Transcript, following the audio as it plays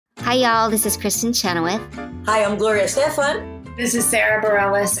Hi, y'all. This is Kristen Chenoweth. Hi, I'm Gloria Estefan. This is Sarah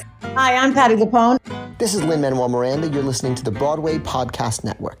Bareilles. Hi, I'm Patti LuPone. This is Lin-Manuel Miranda. You're listening to the Broadway Podcast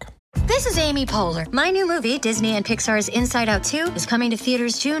Network. This is Amy Poehler. My new movie, Disney and Pixar's Inside Out 2, is coming to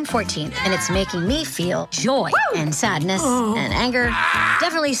theaters June 14th, and it's making me feel joy and sadness and anger,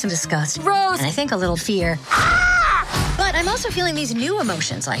 definitely some disgust, and I think a little fear. But I'm also feeling these new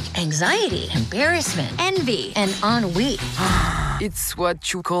emotions like anxiety, embarrassment, envy, and ennui. It's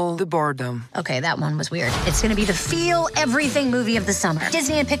what you call the boredom. Okay, that one was weird. It's gonna be the feel everything movie of the summer.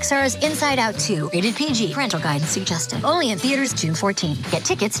 Disney and Pixar's Inside Out 2, rated PG, parental guidance suggested. Only in theaters June 14th. Get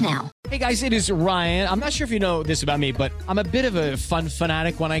tickets now. Hey guys, it is Ryan. I'm not sure if you know this about me, but I'm a bit of a fun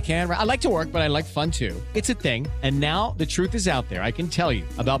fanatic when I can. I like to work, but I like fun too. It's a thing. And now the truth is out there. I can tell you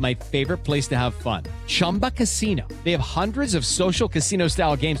about my favorite place to have fun. Chumba Casino. They have hundreds of social casino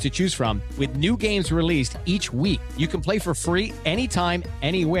style games to choose from with new games released each week. You can play for free anytime,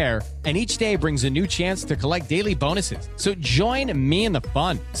 anywhere. And each day brings a new chance to collect daily bonuses. So join me in the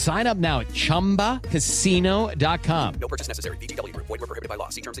fun. Sign up now at ChumbaCasino.com. No purchase necessary. VGW. Void where prohibited by law.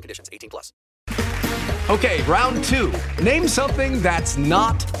 See terms and conditions. 18+. Okay, round two. Name something that's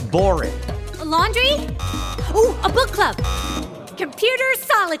not boring. A laundry? Ooh, a book club. Computer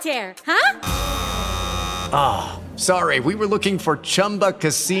solitaire, huh? Ah, oh, sorry. We were looking for Chumba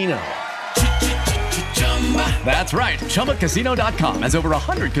Casino. That's right. ChumbaCasino.com has over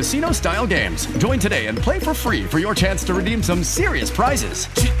 100 casino-style games. Join today and play for free for your chance to redeem some serious prizes.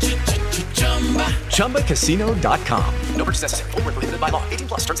 ChumbaCasino.com. No purchase necessary. Void where prohibited by law. 18+.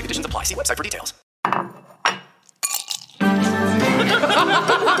 Terms and conditions apply. See website for details.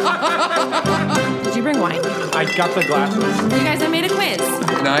 Did you bring wine? I got the glasses. You guys, I made a quiz.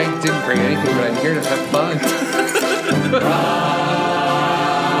 No, I didn't bring anything, but I'm here to have fun.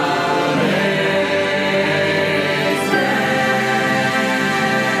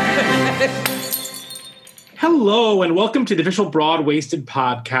 Hello, and welcome to the official Broad Wasted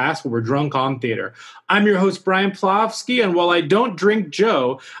podcast where we're drunk on theater. I'm your host, Brian Plofsky, and while I don't drink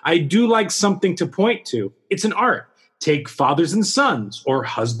Joe, I do like something to point to. It's an art. Take fathers and sons, or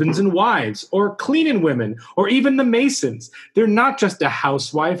husbands and wives, or cleaning women, or even the Masons. They're not just a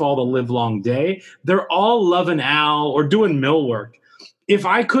housewife all the livelong day. They're all loving Al or doing mill work. If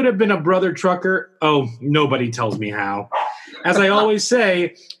I could have been a brother trucker, oh, nobody tells me how. As I always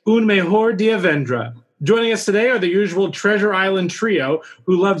say, un mejor dia vendrá. Joining us today are the usual Treasure Island trio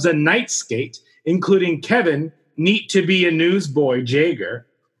who loves a night skate, including Kevin, neat to be a newsboy Jager.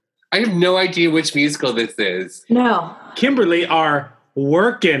 I have no idea which musical this is. No. Kimberly, our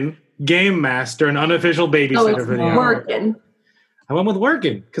workin' game master and unofficial babysitter for the hour. Working. I went with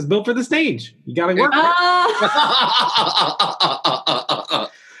workin' because built for the stage. You got to work.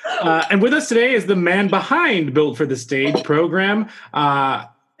 And with us today is the man behind Built for the Stage program.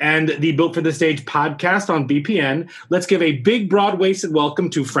 And the Built for the Stage podcast on BPN. Let's give a big, broad-waisted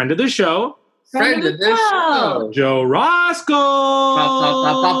welcome to friend of the show. Friend of the show. Joe Roscoe.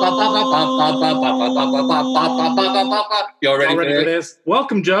 You all ready for this?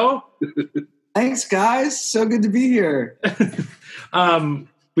 Welcome, Joe. Thanks, guys. So good to be here.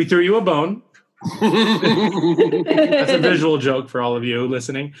 We threw you a bone. That's a visual joke for all of you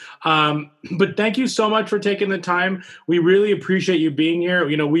listening. But thank you so much for taking the time. We really appreciate you being here.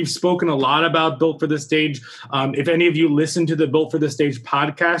 You know, we've spoken a lot about Built for the Stage. If any of you listen to the Built for the Stage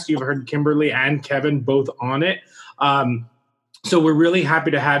podcast, you've heard Kimberly and Kevin both on it. So we're really happy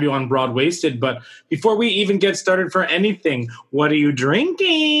to have you on Broad Wasted. But before we even get started for anything, what are you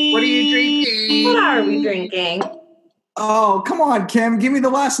drinking? What are you drinking? What are we drinking? Oh, come on, Kim. Give me the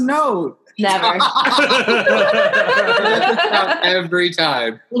last note. Never. Every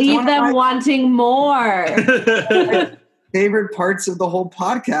time. Leave them wanting more. Favorite parts of the whole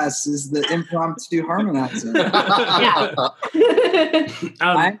podcast is the impromptu harmonizing. Yeah.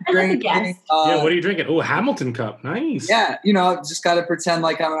 I'm drinking. Yeah, what are you drinking? Oh, Hamilton Cup. Nice. Yeah, you know, just got to pretend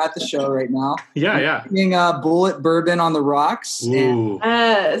like I'm at the show right now. Yeah. Drinking Bullet Bourbon on the rocks. Ooh.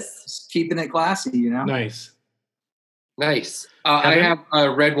 Yes. Just keeping it classy, you know? Nice. I have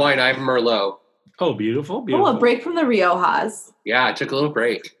red wine. I have Merlot. Oh, beautiful. Oh, a break from the Riojas. Yeah, I took a little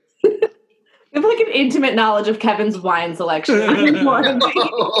break. You have like an intimate knowledge of Kevin's wine selection.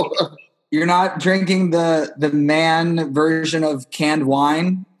 You're not drinking the man version of canned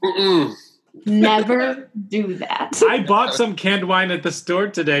wine? Mm-mm. Never do that. I bought some canned wine at the store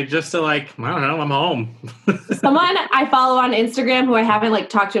today just to I don't know, I'm home. Someone I follow on Instagram who I haven't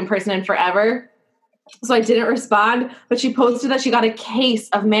talked to in person in forever, so I didn't respond, but she posted that she got a case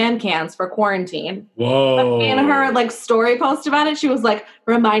of man cans for quarantine. Whoa. In her story post about it, she was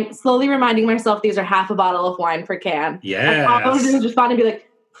slowly reminding myself these are half a bottle of wine per can. Yeah. I was just respond and be like,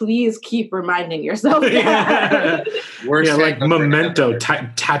 please keep reminding yourself that. Worst like hangover memento,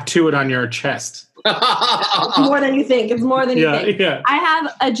 ever. tattoo it on your chest. It's more than you think. It's more than you think. Yeah. I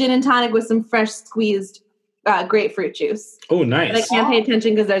have a gin and tonic with some fresh squeezed grapefruit juice. Oh, nice. But I can't pay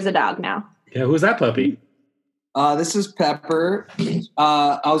attention because there's a dog now. Yeah, who's that puppy? This is Pepper.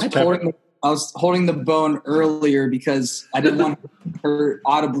 I was holding the bone earlier because I didn't want her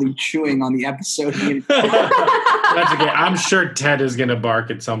audibly chewing on the episode. That's okay. I'm sure Ted is going to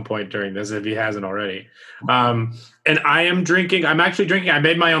bark at some point during this if he hasn't already. And I'm actually drinking. I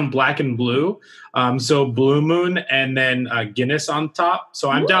made my own black and blue. So Blue Moon and then Guinness on top. So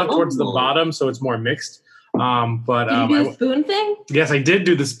I'm down towards the bottom, so it's more mixed. Did you do the spoon thing? Yes, I did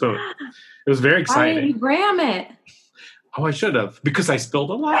do the spoon. It was very exciting. Why didn't you gram it? Oh, I should have, because I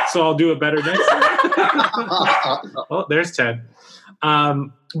spilled a lot, so I'll do it better next time. Oh, there's Ted.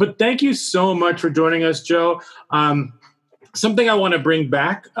 But thank you so much for joining us, Joe. Something I want to bring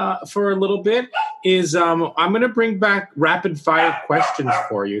back for a little bit is I'm going to bring back rapid fire questions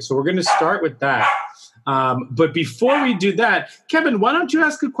for you. So we're going to start with that. But before we do that, Kevin, why don't you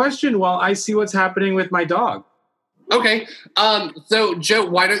ask a question while I see what's happening with my dog? Okay. So, Joe,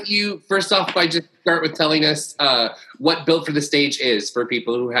 why don't you, first off, by just start with telling us what Built for the Stage is for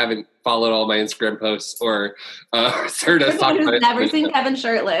people who haven't followed all my Instagram posts or heard us talk about it. Never seen Kevin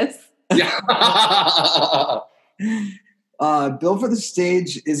shirtless. Yeah. Built for the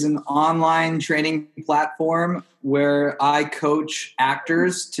Stage is an online training platform where I coach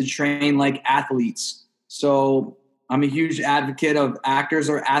actors to train like athletes. So I'm a huge advocate of actors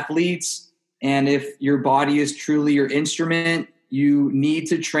or athletes. And if your body is truly your instrument, you need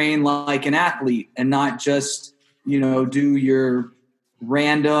to train like an athlete and not just, do your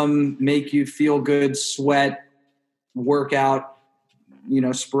random, make you feel good, sweat workout,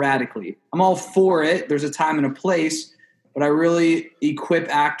 sporadically. I'm all for it. There's a time and a place, but I really equip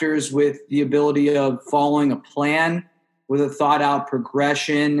actors with the ability of following a plan with a thought out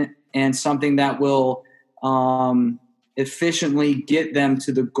progression and something that will, efficiently get them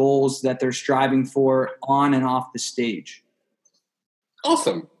to the goals that they're striving for on and off the stage.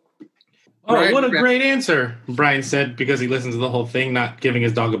 Awesome. Oh, Brian, what a great answer, Brian said, because he listens to the whole thing, not giving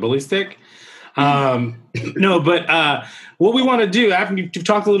his dog a bully stick. No, but what we want to do, after you've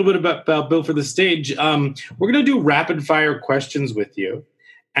talked a little bit about Built for the Stage, we're going to do rapid fire questions with you.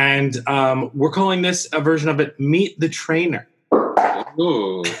 And we're calling this a version of it, Meet the Trainer.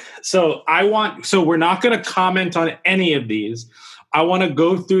 Ooh. So we're not going to comment on any of these. I want to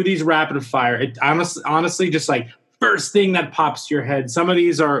go through these rapid fire. Honestly, just like first thing that pops to your head. Some of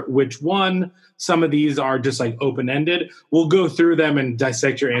these are which one. Some of these are just like open-ended. We'll go through them and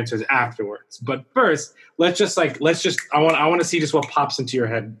dissect your answers afterwards. But first, I want to see just what pops into your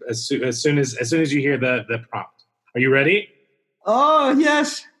head as soon as you hear the prompt. Are you ready? Oh,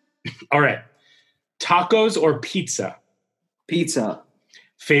 yes. All right. Tacos or pizza? Pizza.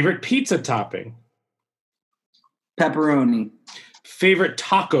 Favorite pizza topping? Pepperoni. Favorite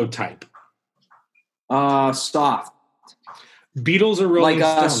taco type? Soft. Beatles or Rolling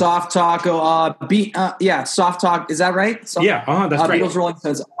Stones? Like soft taco. Soft taco. Is that right? That's right. Beatles, Rolling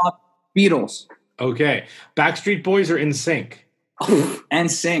Stones. Beatles. Okay. Backstreet Boys or NSYNC?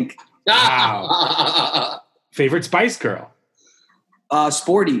 NSYNC. Wow. Favorite Spice Girl?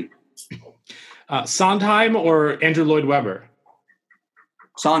 Sporty. Sondheim or Andrew Lloyd Webber?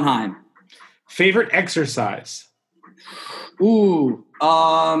 Sondheim. Favorite exercise? Ooh,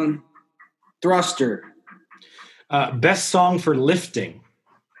 thruster. Best song for lifting?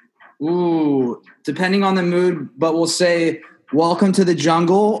 Ooh, depending on the mood, but we'll say Welcome to the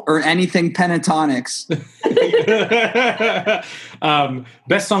Jungle or anything Pentatonics.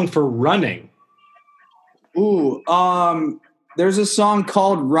 Best song for running? Ooh, there's a song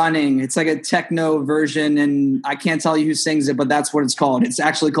called Running. It's like a techno version, and I can't tell you who sings it, but that's what it's called. It's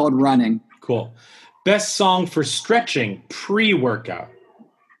actually called Running. Cool. Best song for stretching, pre-workout?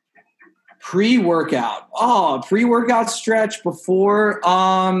 Pre-workout. Oh, pre-workout stretch before.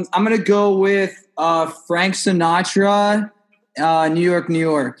 I'm going to go with Frank Sinatra, New York, New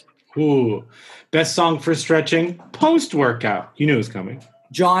York. Ooh. Best song for stretching, post-workout. You knew it was coming.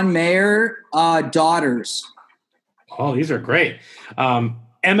 John Mayer, Daughters. Oh, these are great.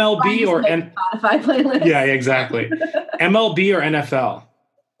 MLB or Spotify playlist. Yeah, exactly. MLB or NFL?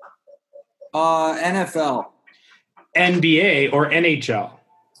 NFL. NBA or NHL?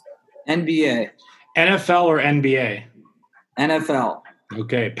 NBA. NFL or NBA? NFL.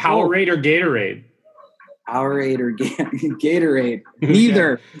 Okay. Powerade or Gatorade? Powerade or Gatorade?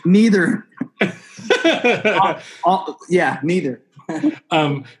 Neither. Neither. Neither.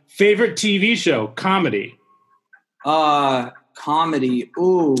 Favorite TV show, comedy? comedy.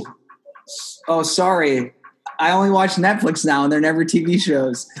 Ooh. Oh, sorry. I only watch Netflix now, and they're never TV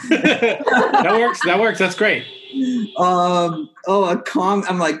shows. That works. That's great.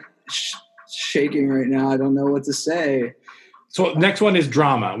 I'm like shaking right now. I don't know what to say. So next one is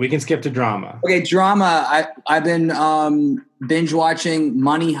drama. We can skip to drama. Okay, drama. I've been binge watching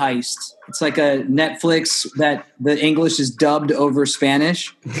Money Heist. It's like a Netflix that the English is dubbed over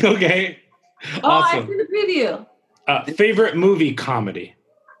Spanish. Okay. Awesome. I see the preview. Favorite movie comedy.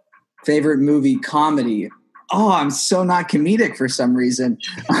 Favorite movie comedy. Oh, I'm so not comedic for some reason.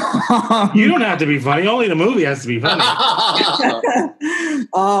 You don't have to be funny. Only the movie has to be funny.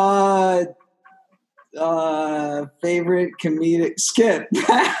 Favorite comedic skip.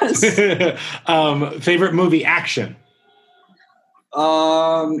 Favorite movie action.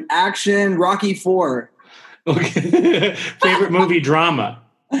 Action Rocky 4. Okay. Favorite movie drama.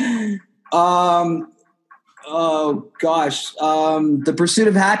 Oh gosh. The Pursuit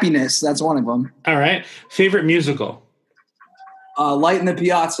of Happiness. That's one of them. All right. Favorite musical. Light in the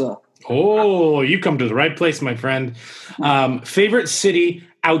Piazza. Oh, you come to the right place, my friend. Favorite city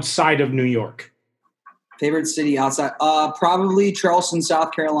outside of New York. Favorite city outside? Probably Charleston,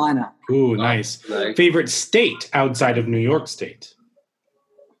 South Carolina. Ooh, nice. Favorite state outside of New York State.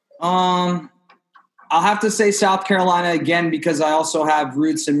 I'll have to say South Carolina again because I also have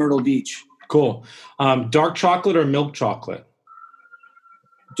roots in Myrtle Beach. Cool. Dark chocolate or milk chocolate?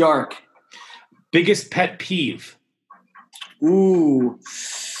 Dark. Biggest pet peeve? Ooh,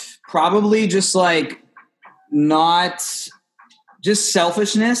 probably just like not just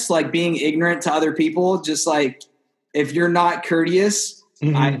selfishness, like being ignorant to other people. Just like if you're not courteous,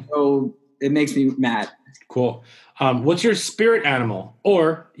 I know it makes me mad. Cool. What's your spirit animal?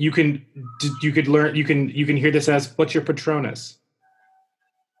 Or you can hear this as what's your Patronus?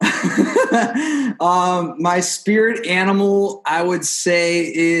 My spirit animal, I would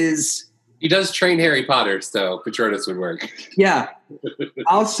say, is. He does train Harry Potter, so Patronus would work. Yeah.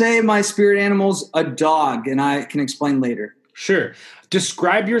 I'll say my spirit animal's a dog, and I can explain later. Sure.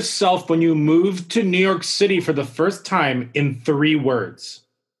 Describe yourself when you moved to New York City for the first time in 3 words.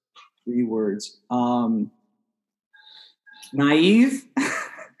 3 words. Naive.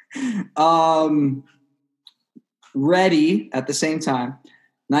 Ready at the same time.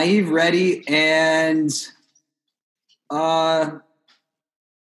 Naive, ready, and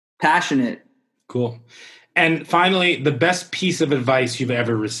passionate. Cool. And finally, the best piece of advice you've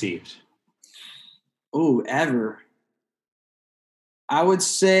ever received. Oh, ever. I would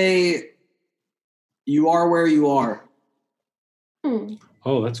say you are where you are.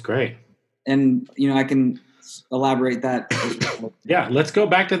 Oh, that's great. And, I can elaborate that. Yeah, let's go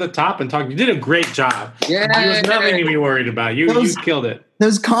back to the top and talk. You did a great job. Yeah. There's nothing to be worried about. You killed it.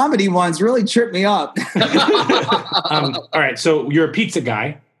 Those comedy ones really tripped me up. All right, so you're a pizza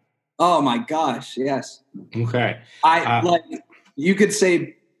guy. Oh my gosh, yes. Okay. You could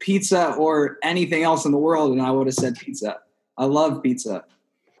say pizza or anything else in the world, and I would have said pizza. I love pizza.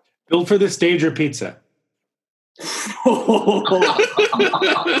 Built for the stage or pizza?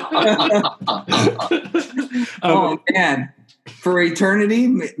 Oh man, for eternity,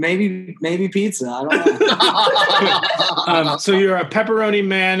 maybe pizza. I don't know. So you're a pepperoni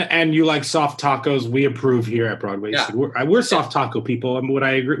man, and you like soft tacos. We approve here at Broadway. Yeah. So we're soft taco people. Would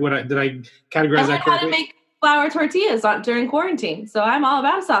I agree? Did I categorize that correctly? How to make flour tortillas during quarantine, so I'm all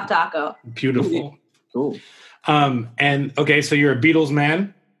about a soft taco. Beautiful. Cool. And okay, so you're a Beatles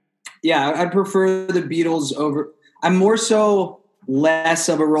man. Yeah, I'd prefer the Beatles over. I'm more so less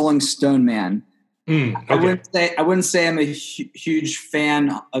of a Rolling Stone man. Okay. I wouldn't say I'm a huge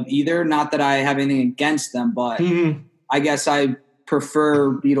fan of either. Not that I have anything against them, but I guess I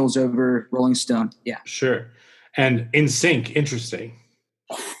prefer Beatles over Rolling Stone. Yeah, sure. And NSYNC, interesting.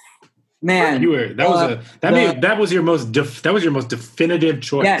 Man, that was your most definitive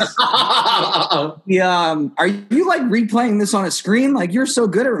choice. Yes. Are you like replaying this on a screen? Like you're so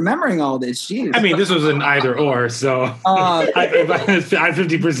good at remembering all this. Jeez. I mean, this was an either or, so I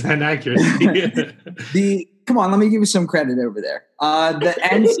 50% accuracy. Come on, let me give you some credit over there. The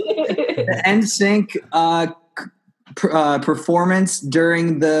NSYNC performance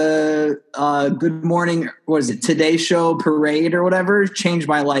during the Good Morning, what is it, Today Show parade or whatever, changed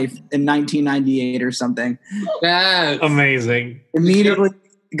my life in 1998 or something. That's amazing. Immediately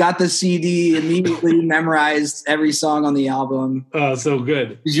got the CD, immediately memorized every song on the album. Oh, so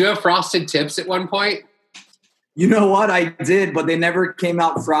good. Did you have frosted tips at one point? You know what? I did, but they never came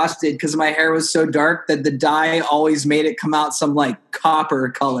out frosted because my hair was so dark that the dye always made it come out some like copper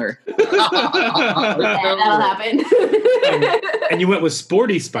color. That'll happen. And you went with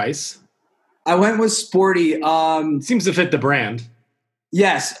Sporty Spice. I went with sporty. Seems to fit the brand.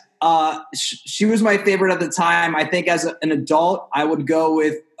 Yes. She was my favorite at the time. I think as an adult, I would go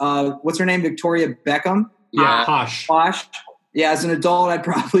with, what's her name? Victoria Beckham. Yeah, Posh. Yeah, as an adult, I'd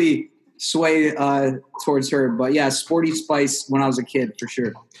probably sway towards her. But yeah, Sporty Spice when I was a kid, for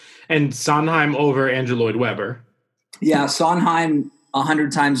sure. And Sondheim over Andrew Lloyd Webber. Yeah, Sondheim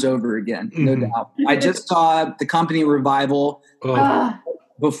 100 times over again, no doubt. I just saw the Company revival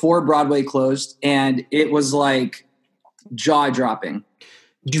before Broadway closed, and it was like jaw-dropping.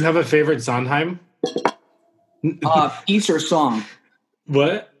 Do you have a favorite Sondheim? Piece or song?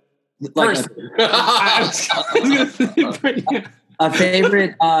 What? Like a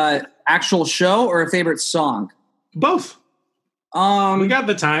favorite actual show or a favorite song? Both. We got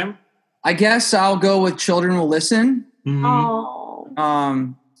the time. I guess I'll go with Children Will Listen. Oh.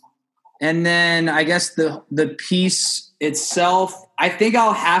 And then I guess the piece itself, I think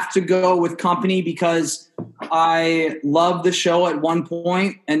I'll have to go with Company because I loved the show at one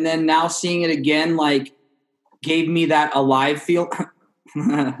point, and then now seeing it again, like, gave me that alive feel.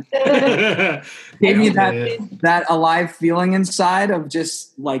 Gave me that alive feeling inside of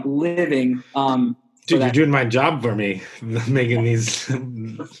just like living. Dude, you're doing my job for me, making these.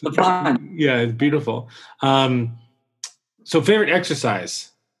 Yeah, it's beautiful. So favorite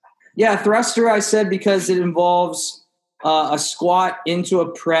exercise? Yeah, thruster, I said, because it involves a squat into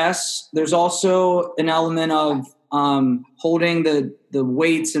a press. There's also an element of holding the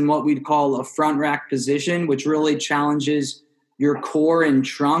weights in what we'd call a front rack position, which really challenges your core and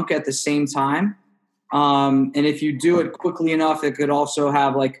trunk at the same time. And if you do it quickly enough, it could also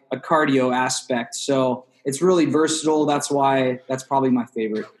have like a cardio aspect. So it's really versatile. That's why that's probably my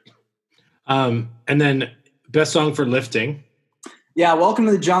favorite. And then best song for lifting. Yeah, Welcome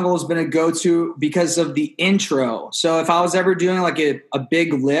to the Jungle has been a go-to because of the intro. So if I was ever doing like a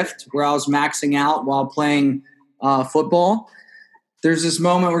big lift where I was maxing out while playing football, there's this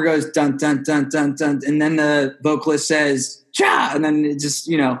moment where it goes dun, dun, dun, dun, dun, and then the vocalist says, cha, and then it just,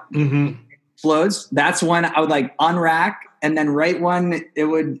 explodes. That's when I would like unrack, and then right when it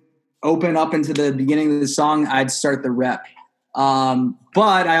would open up into the beginning of the song, I'd start the rep.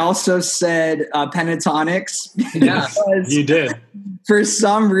 But I also said Pentatonics. Yeah, you did. For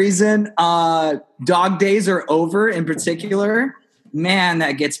some reason, Dog Days Are Over in particular, man,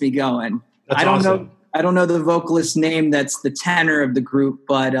 that gets me going. That's awesome. I don't know the vocalist's name that's the tenor of the group,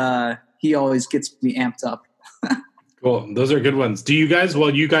 but he always gets me amped up. Cool. Those are good ones. Do you guys,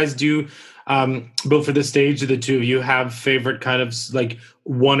 while you guys do Built for the Stage, the two of you have favorite kind of like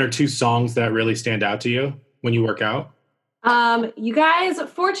one or two songs that really stand out to you when you work out? You guys,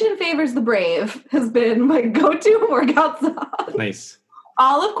 Fortune Favors the Brave has been my go-to workout song. Nice.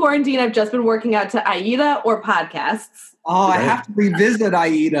 All of quarantine, I've just been working out to Aida or podcasts. Oh, I have to revisit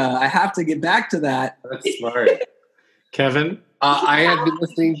Aida. I have to get back to that. That's smart. Kevin? I have been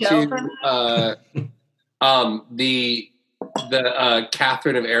listening to the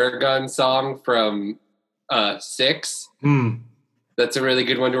Catherine of Aragon song from Six. That's a really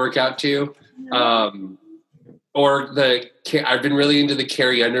good one to work out to. Or I've been really into the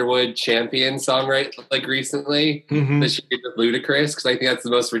Carrie Underwood Champion song like recently. That she did with Ludacris, because I think that's the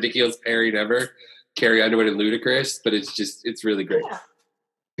most ridiculous pairing ever. Carrie Underwood and Ludacris, but it's really great. Yeah.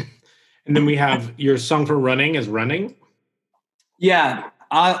 And then we have your song for running is Running. Yeah.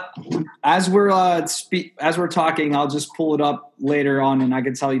 As we're talking, I'll just pull it up later on and I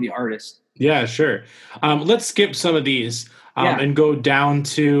can tell you the artist. Yeah, sure. Let's skip some of these and go down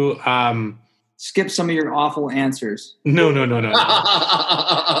to skip some of your awful answers. No.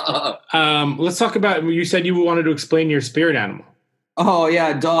 Let's talk about, you said you wanted to explain your spirit animal. Oh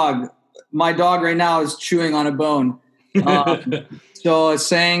yeah, dog. My dog right now is chewing on a bone. So a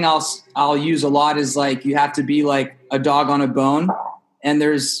saying I'll use a lot is like, you have to be like a dog on a bone. And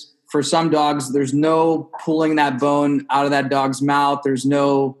for some dogs, there's no pulling that bone out of that dog's mouth. There's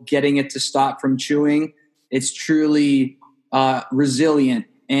no getting it to stop from chewing. It's truly resilient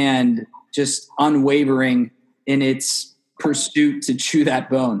and just unwavering in its pursuit to chew that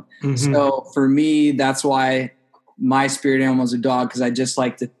bone. So for me, that's why my spirit animal is a dog, because I just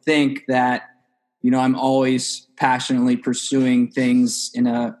like to think that, I'm always passionately pursuing things in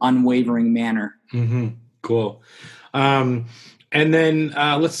an unwavering manner. Cool. And then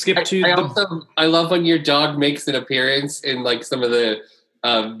let's skip to I love when your dog makes an appearance in like some of the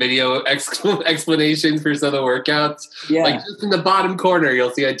video explanations for some of the workouts. Yeah. Like just in the bottom corner,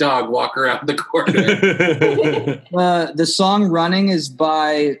 you'll see a dog walk around the corner. The song Running is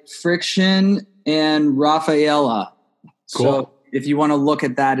by Friction and Rafaela. Cool. So if you want to look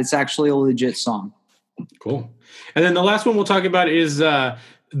at that, it's actually a legit song. Cool. And then the last one we'll talk about is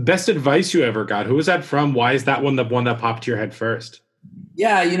Best advice you ever got? Who was that from? Why is that one the one that popped to your head first?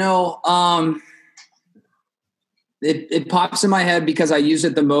 Yeah, it pops in my head because I use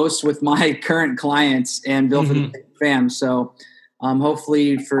it the most with my current clients and Built for the Fam. So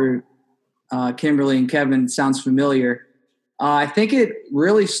hopefully for Kimberly and Kevin, it sounds familiar. I think it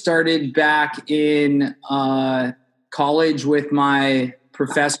really started back in college with my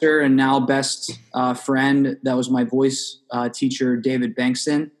professor and now best friend. That was my voice teacher, David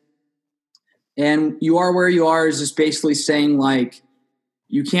Bankston. And you are where you are is just basically saying, like,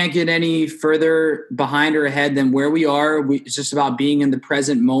 you can't get any further behind or ahead than where we are. It's just about being in the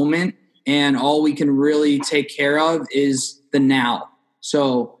present moment. And all we can really take care of is the now.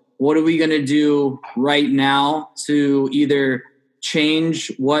 So what are we going to do right now to either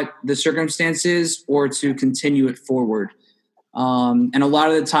change what the circumstance is or to continue it forward? And a lot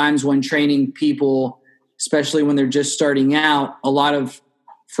of the times when training people, especially when they're just starting out, a lot of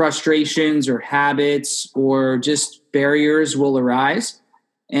frustrations or habits or just barriers will arise.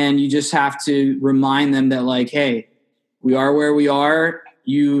 And you just have to remind them that, like, hey, we are where we are.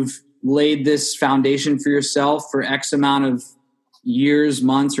 You've laid this foundation for yourself for X amount of years,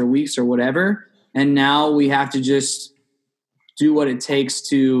 months, or weeks or whatever. And now we have to just do what it takes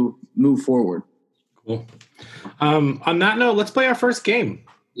to move forward. Cool. On that note, let's play our first game.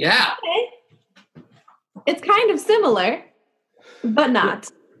 Yeah. Okay. It's kind of similar, but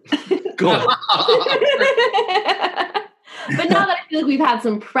not. Cool. But now that I feel like we've had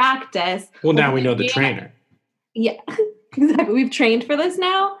some practice. Well, now we know the trainer. Yeah, exactly. We've trained for this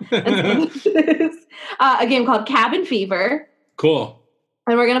now. And so this is a game called Cabin Fever. Cool.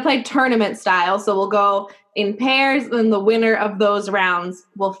 And we're going to play tournament style. So we'll go in pairs, and the winner of those rounds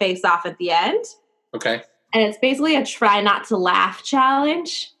will face off at the end. Okay. And it's basically a try not to laugh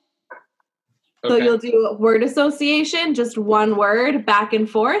challenge. So Okay. you'll do a word association, just one word back and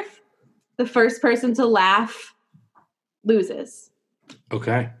forth. The first person to laugh loses.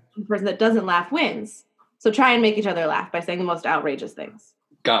 Okay. The person that doesn't laugh wins. So try and make each other laugh by saying the most outrageous things.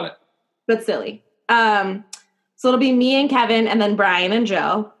 Got it. But silly. So it'll be me and Kevin and then Brian and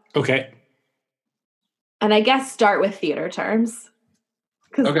Joe. Okay. And I guess start with theater terms.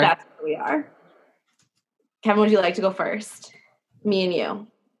 Because that's where we are. Kevin, would you like to go first? Me and you.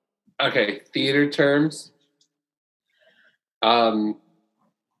 Okay. Theater terms.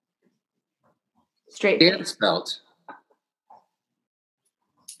 Straight. Dance belt.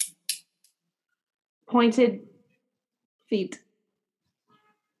 Pointed feet.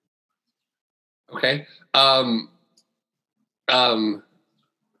 Okay.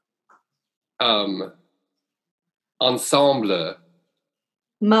 Ensemble.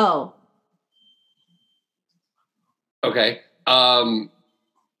 Mo. Okay.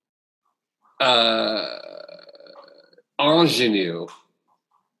 Ingenue.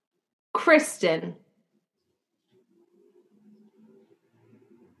 Kristen.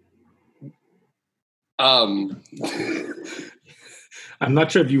 I'm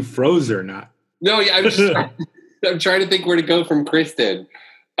not sure if you froze or not. No, yeah, I'm trying to think where to go from Kristen.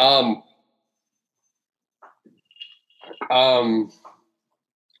 Tony.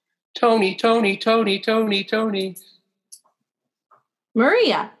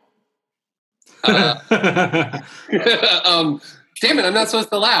 Maria. Damn it, I'm not supposed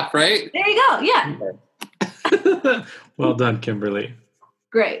to laugh, right? There you go. Yeah. Well done, Kimberly.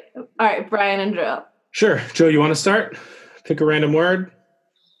 Great. All right, Brian and Joe. Sure. Joe, you want to start? Pick a random word.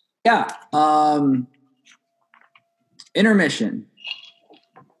 Yeah. Intermission.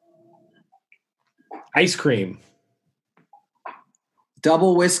 Ice cream.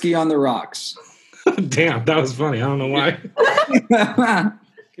 Double whiskey on the rocks. Damn, that was funny. I don't know why.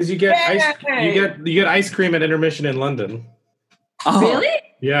 Because you get ice cream at intermission in London. Oh, really?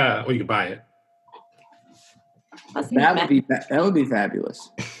 Yeah. Well, you can buy it. That would be fabulous.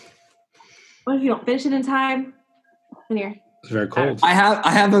 What if you don't finish it in time? In here. It's very cold. I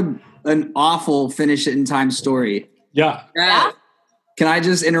have an awful finish it in time story. Yeah. Can I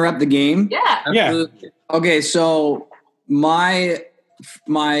just interrupt the game? Yeah. Yeah. Okay, so my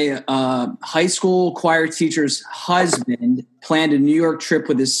high school choir teacher's husband planned a New York trip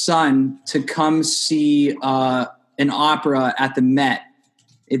with his son to come see an opera at the Met.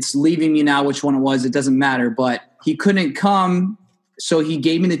 It's leaving me now which one it was. It doesn't matter, but he couldn't come, so he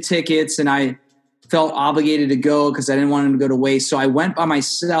gave me the tickets, and I felt obligated to go because I didn't want him to go to waste. So I went by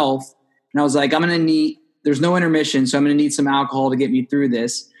myself, and I was like, there's no intermission, so I'm going to need some alcohol to get me through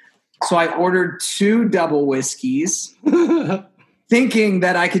this. So I ordered 2 double whiskeys, thinking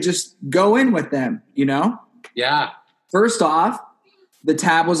that I could just go in with them, you know? Yeah. First off, the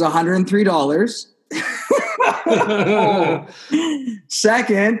tab was $103.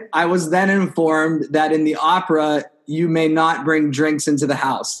 Second, I was then informed that in the opera, you may not bring drinks into the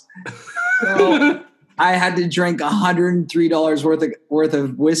house. So I had to drink $103 worth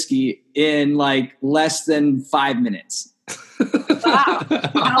of whiskey in like less than 5 minutes. Wow.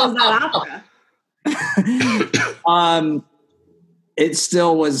 How was that opera? It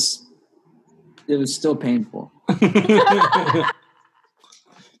was still painful.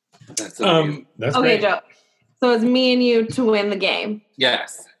 That's okay, great. Joe. So it's me and you to win the game.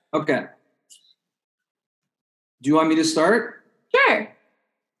 Yes. Okay. Do you want me to start? Sure.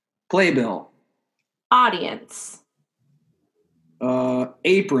 Playbill. Audience.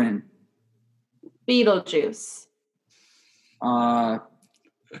 Apron. Beetlejuice.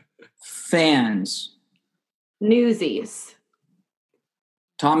 Fans. Newsies.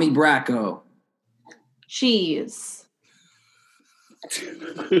 Tommy Bracco. Cheese.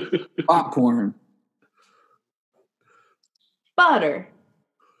 Popcorn. Butter.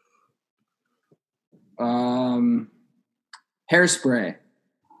 Hairspray.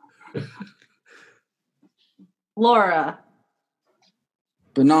 Laura.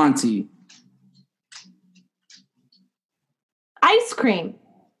 Benanti. Ice cream.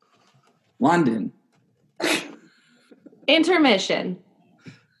 London. Intermission.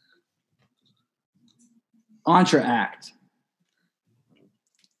 Entr'acte.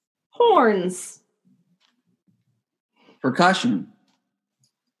 Horns. Percussion.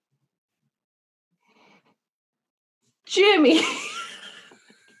 Jimmy.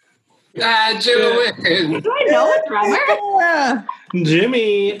 Joe wins. Do I know a drummer? Yeah.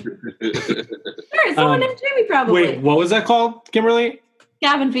 Jimmy. Sure, someone named Jimmy probably. Wait, what was that called, Kimberly?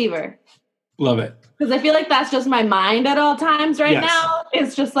 Cabin fever. Love it. Because I feel like that's just my mind at all times right Yes. now.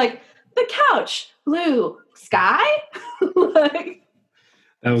 It's just like the couch, blue, sky. Like,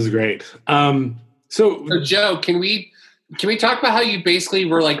 That was great. So Joe, can we talk about how you basically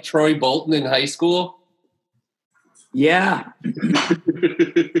were like Troy Bolton in high school? Yeah.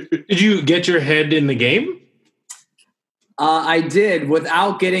 Did you get your head in the game? I did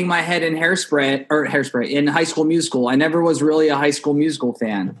without getting my head in hairspray in High School Musical. I never was really a High School Musical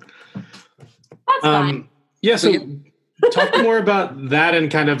fan. that's fine. Yeah, so talk more about that and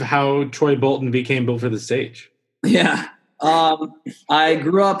kind of how Troy Bolton became built for the stage. Yeah. I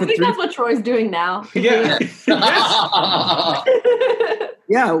grew up I at think that's what Troy's doing now. Yeah.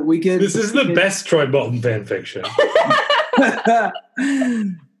 Yeah, we could. This is the best Troy Bolton fan fiction.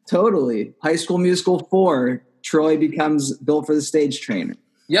 Totally. High School Musical 4, Troy becomes built for the stage trainer.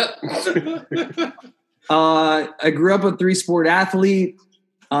 Yep. I grew up a 3-sport athlete.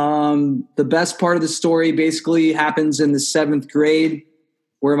 The best part of the story basically happens in the 7th grade,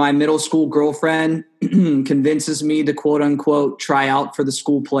 where my middle school girlfriend convinces me to quote unquote try out for the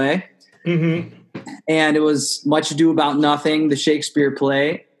school play. Mm-hmm. And it was Much Ado About Nothing, the Shakespeare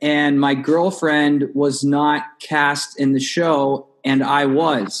play. And my girlfriend was not cast in the show, and I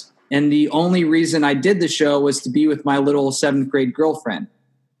was. And the only reason I did the show was to be with my little 7th grade girlfriend.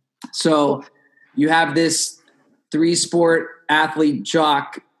 So you have this 3-sport athlete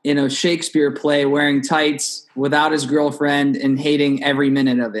jock in a Shakespeare play wearing tights without his girlfriend and hating every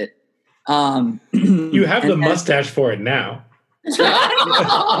minute of it. You have the mustache for it now.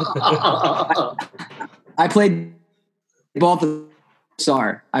 I played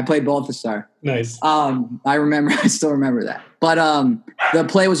Balthasar. Nice. I still remember that. But the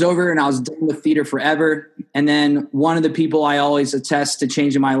play was over and I was done with theater forever. And then one of the people I always attest to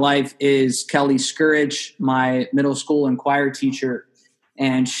changing my life is Kelly Scourge, my middle school and choir teacher.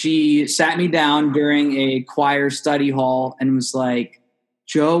 And she sat me down during a choir study hall and was like,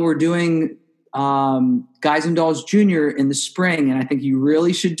 Joe, we're doing Guys and Dolls Jr. in the spring, and I think you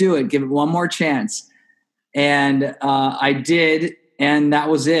really should do it. Give it one more chance. And I did, and that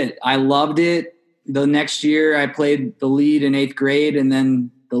was it. I loved it. The next year, I played the lead in 8th grade, and then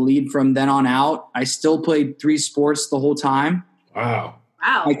the lead from then on out. I still played 3 sports the whole time. Wow.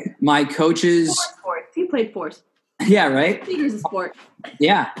 My coaches. 4 sports. He played 4. Yeah, right? Theater's a sport.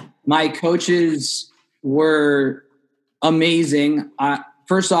 Yeah. My coaches were amazing.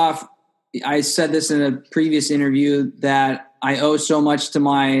 First off, I said this in a previous interview that I owe so much to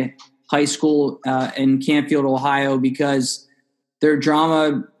my high school in Canfield, Ohio, because their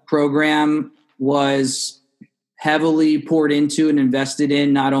drama program was heavily poured into and invested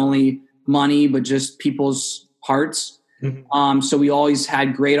in, not only money, but just people's hearts. Mm-hmm. So we always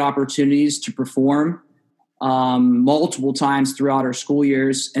had great opportunities to perform multiple times throughout our school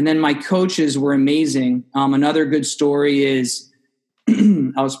years. And then my coaches were amazing. Another good story is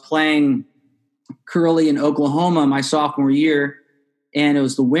I was playing curly in Oklahoma my sophomore year, and it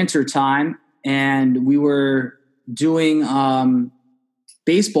was the winter time, and we were doing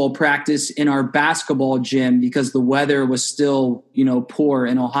baseball practice in our basketball gym because the weather was still, poor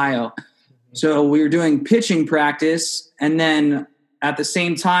in Ohio. So we were doing pitching practice, and then at the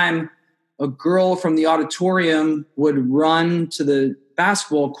same time, a girl from the auditorium would run to the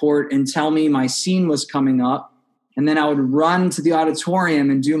basketball court and tell me my scene was coming up. And then I would run to the auditorium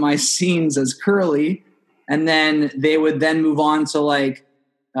and do my scenes as Curly. And then they would then move on to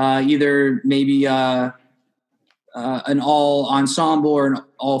either maybe an all ensemble or an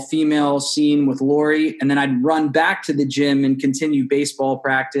all female scene with Lori. And then I'd run back to the gym and continue baseball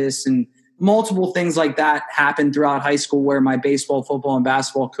practice, and multiple things like that happened throughout high school where my baseball, football, and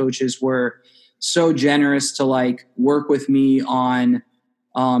basketball coaches were so generous to work with me on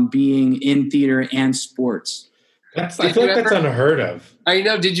being in theater and sports. I feel like that's unheard of. I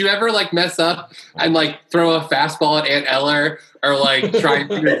know. Did you ever mess up and throw a fastball at Aunt Eller or try and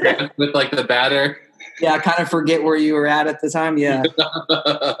with the batter? Yeah, I kind of forget where you were at the time. Yeah.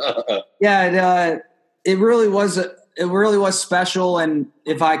 Yeah. It really was special. And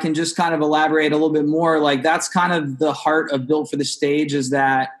if I can just kind of elaborate a little bit more, that's kind of the heart of Built for the Stage, is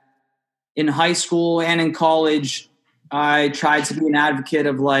that in high school and in college, I tried to be an advocate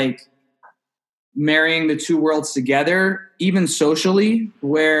of marrying the two worlds together, even socially,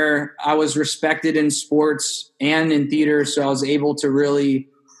 where I was respected in sports and in theater. So I was able to really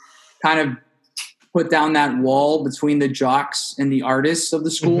kind of put down that wall between the jocks and the artists of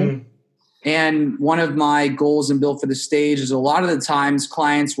the school. Mm-hmm. And one of my goals in Built for the Stage is a lot of the times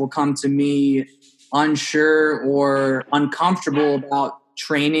clients will come to me unsure or uncomfortable about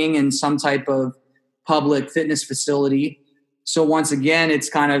training in some type of public fitness facility. So once again, it's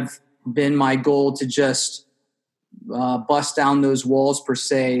kind of been my goal to just bust down those walls, per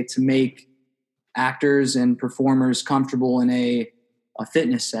se, to make actors and performers comfortable in a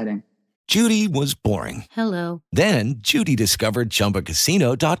fitness setting. Judy was boring. Hello. Then Judy discovered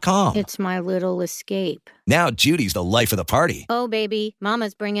ChumbaCasino.com. It's my little escape. Now Judy's the life of the party. Oh, baby,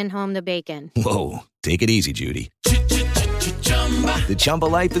 mama's bringing home the bacon. Whoa, take it easy, Judy. The Chumba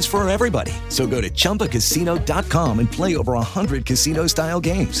life is for everybody. So go to ChumbaCasino.com and play over 100 casino-style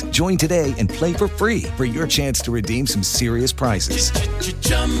games. Join today and play for free for your chance to redeem some serious prizes.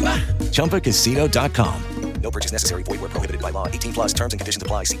 ChumbaCasino.com. No purchase necessary. Void where prohibited by law. 18 plus terms and conditions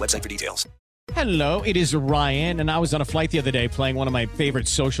apply. See website for details. Hello, it is Ryan, and I was on a flight the other day playing one of my favorite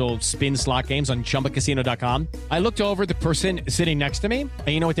social spin slot games on ChumbaCasino.com. I looked over at the person sitting next to me, and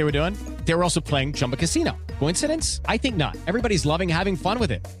you know what they were doing? They were also playing Chumba Casino. Coincidence? I think not. Everybody's loving having fun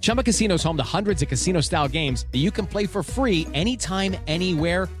with it. Chumba Casino is home to hundreds of casino-style games that you can play for free anytime,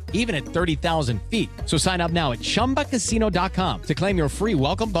 anywhere, even at 30,000 feet. So sign up now at ChumbaCasino.com to claim your free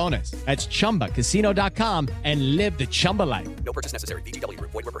welcome bonus. That's ChumbaCasino.com and live the Chumba life. No purchase necessary. VGW.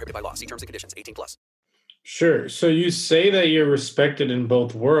 Void where prohibited by law. See terms and conditions. 18 plus. Sure. So you say that you're respected in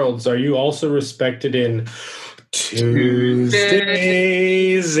both worlds. Are you also respected in Tuesdays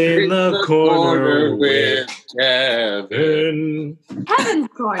in the corner with Kevin? Kevin's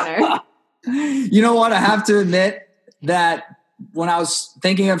Corner. You know what? I have to admit that when I was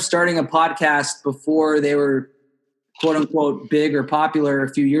thinking of starting a podcast before they were quote unquote big or popular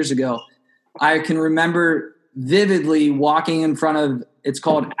a few years ago, I can remember vividly walking in front of, it's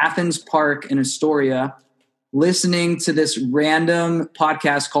called Athens Park in Astoria, listening to this random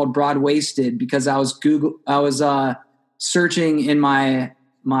podcast called Broad Wasted because I was searching in my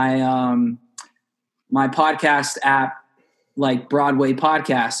podcast app, Broadway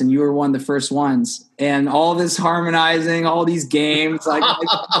podcast, and you were one of the first ones, and all this harmonizing, all these games,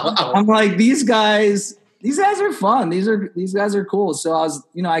 I'm like, these guys are fun. These guys are cool. So I was,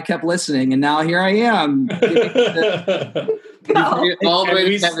 I kept listening, and now here I am.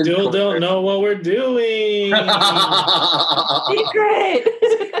 We still don't know what we're doing. Secret.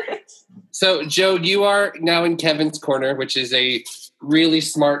 So, Joe, you are now in Kevin's Corner, which is a really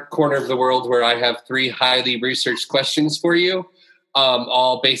smart corner of the world where I have 3 highly researched questions for you,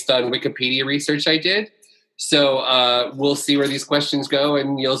 all based on Wikipedia research I did. So we'll see where these questions go,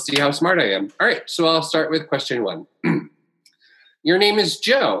 and you'll see how smart I am. All right, so I'll start with question 1. Your name is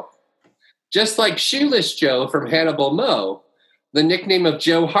Joe. Just like Shoeless Joe from Hannibal Moe, the nickname of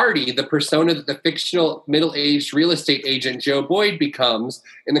Joe Hardy, the persona that the fictional middle-aged real estate agent Joe Boyd becomes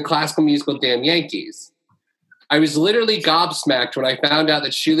in the classical musical Damn Yankees. I was literally gobsmacked when I found out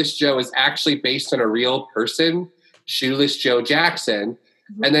that Shoeless Joe is actually based on a real person, Shoeless Joe Jackson,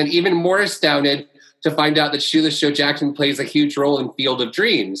 and then even more astounded to find out that Shoeless Joe Jackson plays a huge role in Field of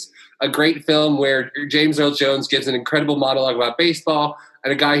Dreams, a great film where James Earl Jones gives an incredible monologue about baseball,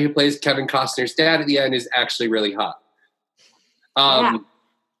 and a guy who plays Kevin Costner's dad at the end is actually really hot.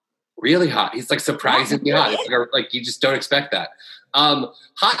 Really hot. He's like surprisingly hot. It's like you just don't expect that.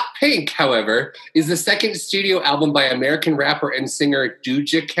 Hot Pink, however, is the second studio album by American rapper and singer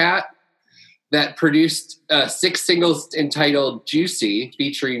Doja Cat that produced 6 singles entitled Juicy,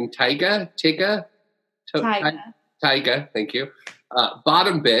 featuring Tyga, thank you,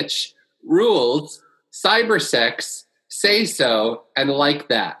 Bottom Bitch, Rules, Cybersex, Say So, and Like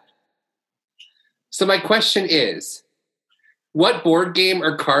That. So my question is, what board game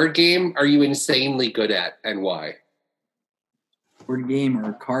or card game are you insanely good at, and why? Board game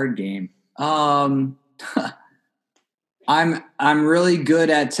or card game? I'm really good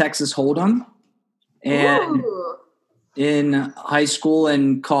at Texas Hold'em, and in high school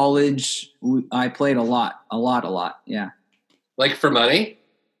and college, I played a lot. Yeah. Like for money?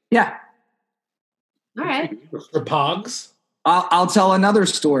 Yeah. All right. For Pogs? I'll tell another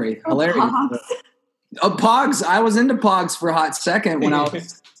story. Hilarious. Pogs. Pogs. I was into Pogs for a hot second when I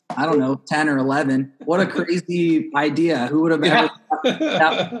was, 10 or 11. What a crazy idea. Who would have ever,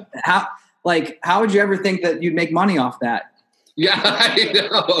 how would you ever think that you'd make money off that? Yeah, I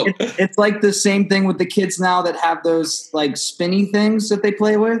know. It's like the same thing with the kids now that have those like spinny things that they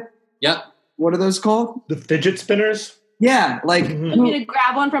play with. Yep. What are those called? The fidget spinners? Yeah. Like, I'm going to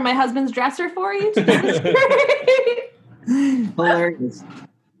grab one from my husband's dresser for you. Hilarious.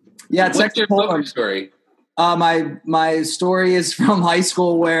 Yeah, it's What's your poker story? My story is from high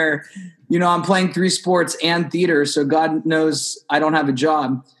school where, I'm playing 3 sports and theater, so God knows I don't have a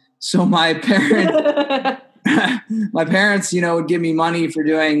job. So my parents, would give me money for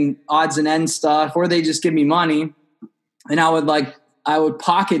doing odds and ends stuff, or they just give me money, and I would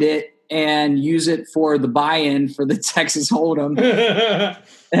pocket it and use it for the buy-in for the Texas Hold'em.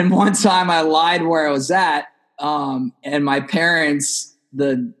 And one time I lied where I was at, and my parents,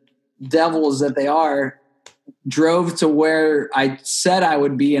 the devils that they are, drove to where I said I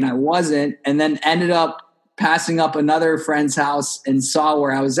would be and I wasn't, and then ended up passing up another friend's house and saw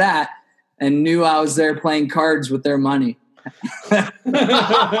where I was at and knew I was there playing cards with their money.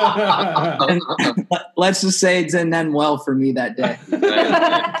 Let's just say it didn't end well for me that day.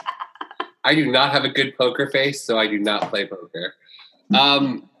 I do not have a good poker face, so I do not play poker.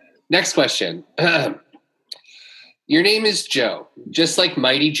 Next question. Your name is Joe, just like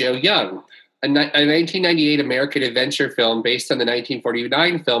Mighty Joe Young, a 1998 American adventure film based on the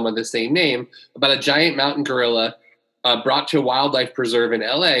 1949 film of the same name about a giant mountain gorilla brought to a wildlife preserve in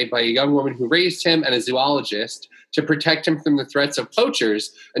LA by a young woman who raised him and a zoologist to protect him from the threats of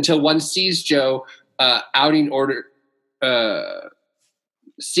poachers until one sees Joe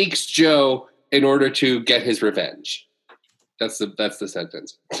seeks Joe in order to get his revenge. That's the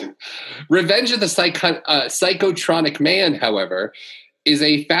sentence. Revenge of the Psychotronic Man, however, is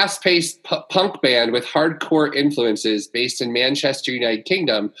a fast-paced punk band with hardcore influences based in Manchester, United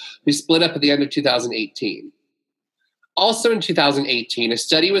Kingdom, who split up at the end of 2018. Also in 2018, a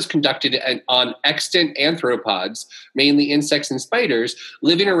study was conducted on extant arthropods, mainly insects and spiders,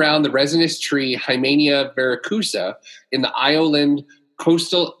 living around the resinous tree Hymenia verrucosa in the Ioland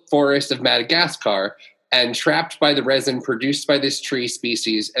coastal forest of Madagascar, and trapped by the resin produced by this tree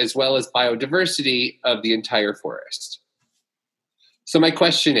species, as well as biodiversity of the entire forest. So my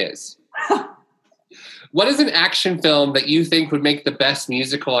question is, what is an action film that you think would make the best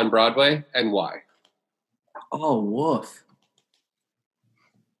musical on Broadway, and why? Oh, woof.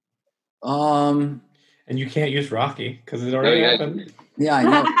 And you can't use Rocky because it already happened. Yeah, I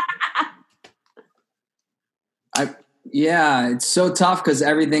know. It's so tough because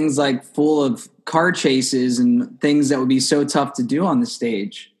everything's like full of car chases and things that would be so tough to do on the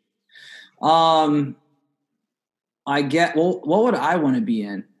stage. What would I want to be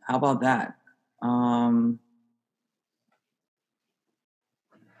in? How about that?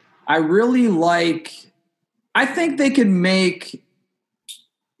 I think they could make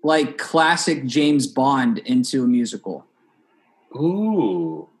like classic James Bond into a musical.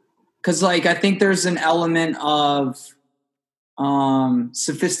 Ooh. Because I think there's an element of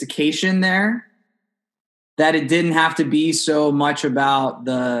sophistication there that it didn't have to be so much about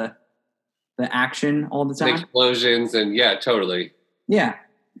the action all the time. Explosions and totally. Yeah.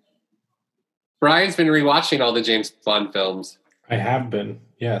 Brian's been rewatching all the James Bond films. I have been,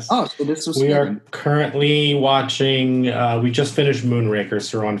 yes. Oh, so this was We are currently watching, we just finished Moonraker,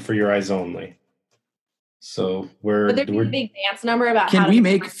 so we're on For Your Eyes Only. So Would there be a big dance number about Can we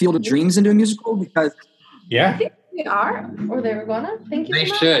make Field of Dreams into a musical? Because yeah. I think we are, or they were gonna. Thank you. They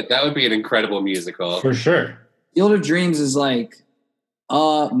should. That would be an incredible musical. For sure. Field of Dreams is amazing.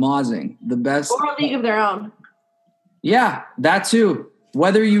 The best. Or a League of Their Own. Yeah, that too.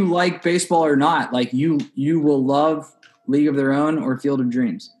 Whether you like baseball or not, you will love League of Their Own or Field of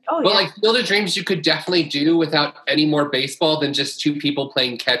Dreams. Oh, But like Field of Dreams, you could definitely do without any more baseball than just two people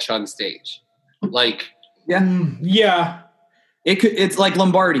playing catch on stage. Like, yeah. It's like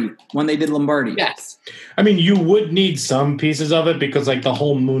Lombardi when they did Lombardi. Yes. I mean, you would need some pieces of it because like the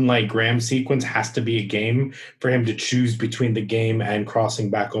whole Moonlight Graham sequence has to be a game for him to choose between the game and crossing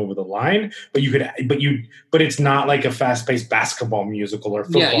back over the line. But it's not like a fast-paced basketball musical or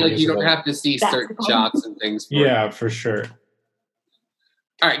football musical. You don't have to see certain shots and things. For sure.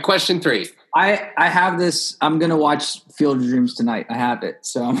 All right, question 3. I have this. I'm gonna watch Field of Dreams tonight. I have it,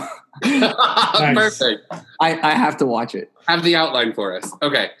 so Perfect. I have to watch it. Have the outline for us.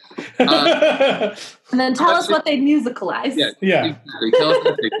 Okay. And then tell us what they musicalize. Yeah. Tell us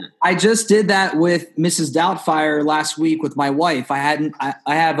what they do. I just did that with Mrs. Doubtfire last week with my wife. I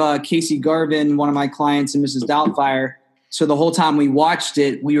have Casey Garvin, one of my clients, and Mrs. Doubtfire. So the whole time we watched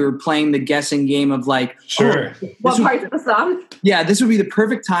it, we were playing the guessing game of like, what parts of the song? Yeah, this would be the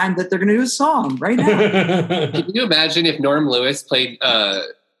perfect time that they're going to do a song right now. Can you imagine if Norm Lewis played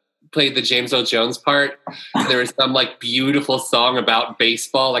the James Earl Jones part? There was some like beautiful song about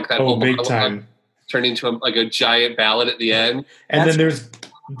baseball, like that whole big time turned into a giant ballad at the end. And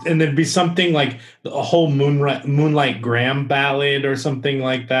there'd be something like a whole Moonlight Graham ballad or something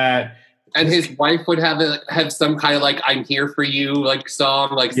like that. And his wife would have some kind of like "I'm here for you" like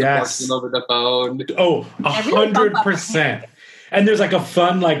song, like supporting him over the phone. Oh, 100%. And there's like a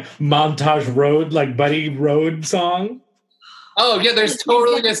fun like montage road, like Buddy Road song. Oh yeah, there's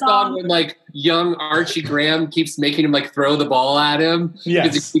totally a song when like young Archie Graham keeps making him like throw the ball at him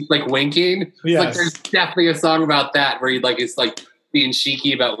because he keeps like winking. Yes. Like there's definitely a song about that where he like is like being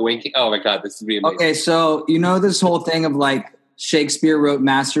cheeky about winking. Oh my god, this would be amazing. Okay, so you know this whole thing of like Shakespeare wrote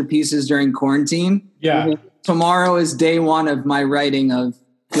masterpieces during quarantine. Yeah. Tomorrow is day one of my writing of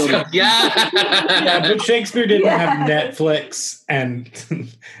Field of Yeah, but Shakespeare didn't have Netflix and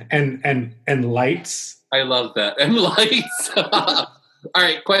lights. I love that. And lights. All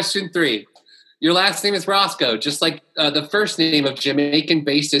right, question 3. Your last name is Roscoe, just like the first name of Jamaican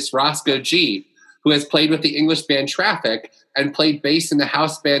bassist Roscoe G, who has played with the English band Traffic and played bass in the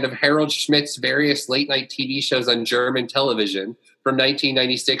house band of Harold Schmidt's various late-night TV shows on German television from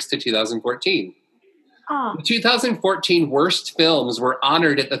 1996 to 2014. The 2014 Worst Films were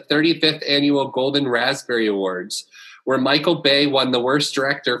honored at the 35th Annual Golden Raspberry Awards, where Michael Bay won the Worst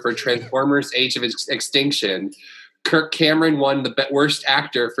Director for Transformers: Age of Extinction, Kirk Cameron won the Worst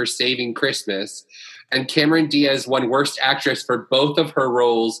Actor for Saving Christmas, and Cameron Diaz won Worst Actress for both of her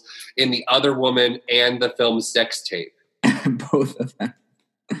roles in The Other Woman and the film Sex Tape. Both of them.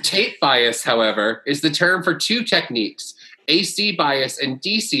 Tape bias, however, is the term for two techniques, AC bias and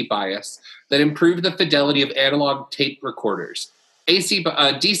DC bias, that improve the fidelity of analog tape recorders.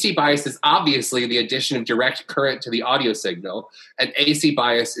 DC bias is obviously the addition of direct current to the audio signal, and AC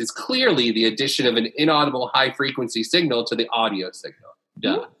bias is clearly the addition of an inaudible high-frequency signal to the audio signal.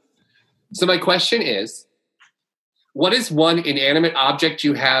 Duh. So my question is, what is one inanimate object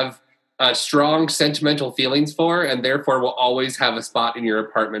you have strong sentimental feelings for and therefore will always have a spot in your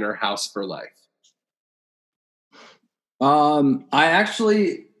apartment or house for life? I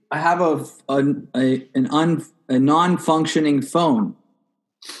have a non-functioning phone.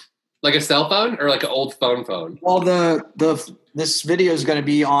 Like a cell phone or like an old phone? Well, this video is going to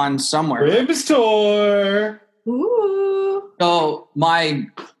be on somewhere. Rib store. Ooh. So my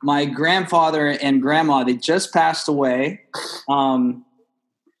grandfather and grandma, they just passed away.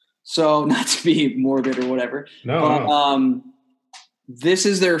 So not to be morbid or whatever. No. This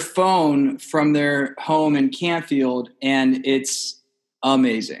is their phone from their home in Canfield, and it's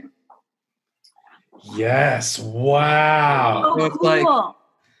amazing. Yes. Wow. So it's like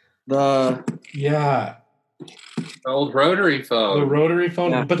the old rotary phone. The rotary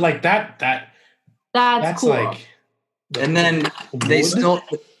phone. Yeah. But like that's cool. like, and then they still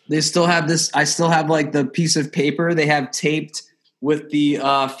have this. I still have like the piece of paper they have taped with the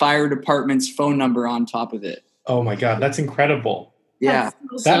fire department's phone number on top of it. Oh my God, that's incredible. Yeah.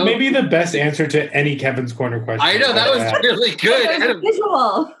 That may be the best answer to any Kevin's Corner question. I know, that was really good. And a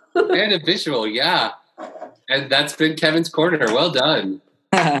visual. And a visual, yeah. And that's been Kevin's Corner. Well done.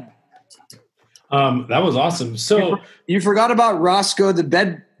 That was awesome. So you forgot about Roscoe, the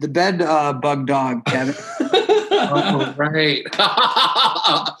bed bug dog, Kevin. Oh, right.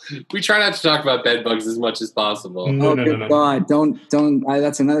 We try not to talk about bed bugs as much as possible. No. God, don't.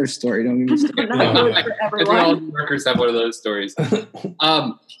 That's another story. Don't get me started. All New Yorkers have one of those stories.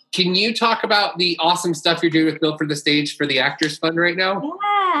 Can you talk about the awesome stuff you're doing with Built for the Stage for the Actors Fund right now?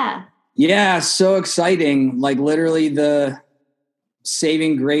 Yeah. Yeah, so exciting. Like literally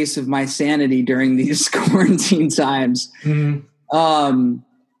saving grace of my sanity during these quarantine times.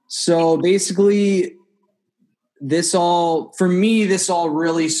 So basically this all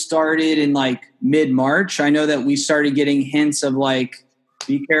really started in like mid-March. I know that we started getting hints of like,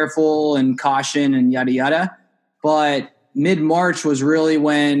 be careful and caution and yada, yada. But mid-March was really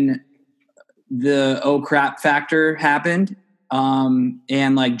when the oh crap factor happened.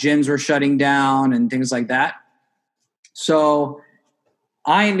 And like gyms were shutting down and things like that. So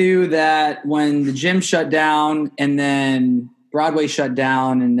I knew that when the gym shut down and then Broadway shut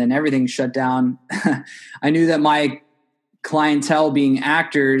down and then everything shut down, I knew that my clientele being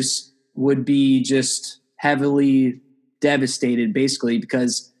actors would be just heavily devastated basically,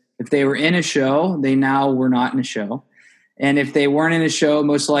 because if they were in a show, they now were not in a show. And if they weren't in a show,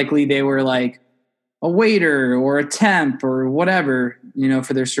 most likely they were like a waiter or a temp or whatever, you know,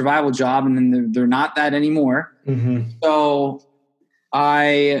 for their survival job. And then they're not that anymore. So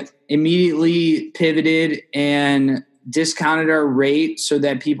I immediately pivoted and discounted our rate so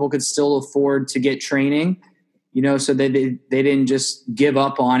that people could still afford to get training, you know, so that they didn't just give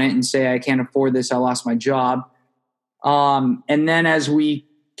up on it and say, I can't afford this, I lost my job. And then as we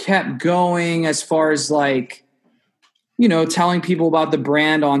kept going, as far as like, you know, telling people about the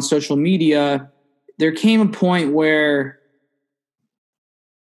brand on social media, there came a point where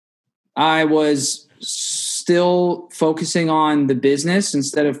I was still focusing on the business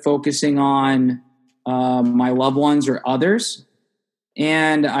instead of focusing on my loved ones or others.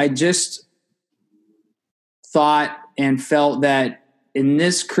 And I just thought and felt that in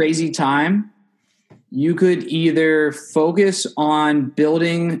this crazy time, you could either focus on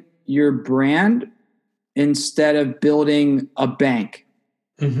building your brand instead of building a bank.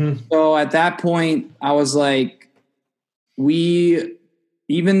 So at that point, I was like,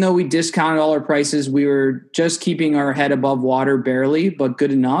 even though we discounted all our prices, we were just keeping our head above water barely, but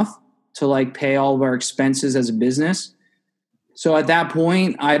good enough to like pay all of our expenses as a business. So at that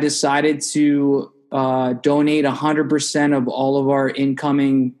point, I decided to donate 100% of all of our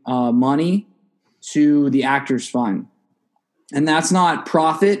incoming money to the Actors Fund. And that's not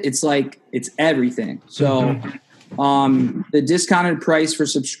profit. It's like, it's everything. So the discounted price for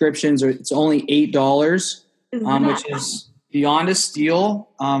subscriptions, it's only $8, which is beyond a steal.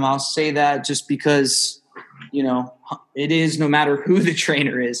 I'll say that just because, you know, it is no matter who the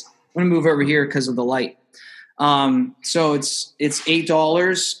trainer is. I'm going to move over here because of the light. So it's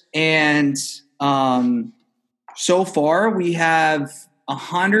 $8. And so far we have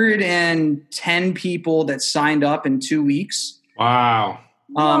 110 people that signed up in 2 weeks. Wow.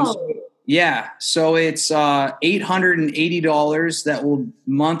 So it's $880 that will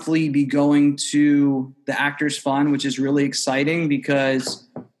monthly be going to the Actors Fund, which is really exciting because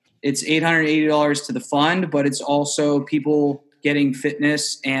it's $880 to the fund, but it's also people getting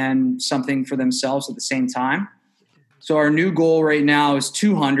fitness and something for themselves at the same time. So our new goal right now is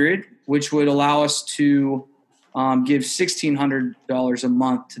 $200, which would allow us to give $1,600 a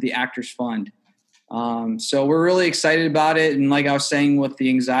month to the Actors Fund. So we're really excited about it. And like I was saying, with the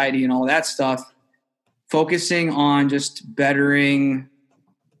anxiety and all that stuff, focusing on just bettering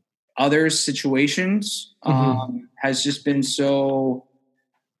others' situations has just been so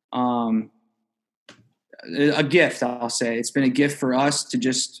a gift, I'll say. It's been a gift for us to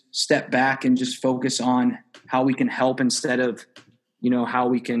just step back and just focus on how we can help instead of, you know, how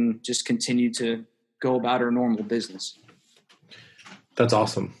we can just continue to go about our normal business. That's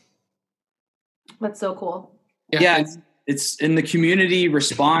awesome. That's so cool. Yeah, it's in the community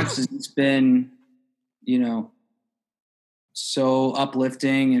response. It's been, you know, so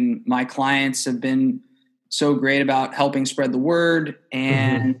uplifting, and my clients have been so great about helping spread the word.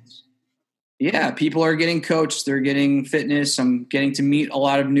 And yeah, people are getting coached. They're getting fitness. I'm getting to meet a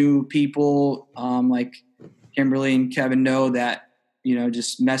lot of new people. Like Kimberly and Kevin know that, you know,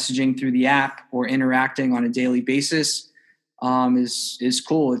 just messaging through the app or interacting on a daily basis is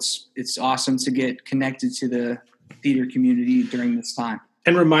cool. It's awesome to get connected to the theater community during this time.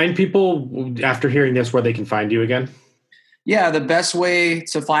 And remind people after hearing this where they can find you again. Yeah, the best way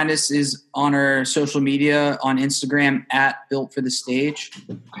to find us is on our social media on Instagram at Built for the Stage.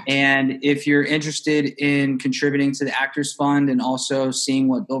 And if you're interested in contributing to the Actors Fund and also seeing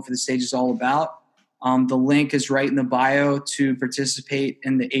what Built for the Stage is all about, the link is right in the bio to participate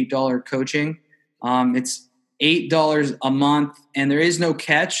in the $8 coaching. It's $8 a month, and there is no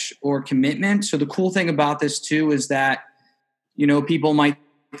catch or commitment. So the cool thing about this too is that, you know, people might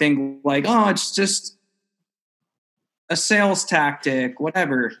think like, oh, it's just a sales tactic,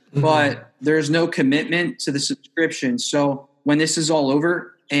 whatever, but there's no commitment to the subscription. So when this is all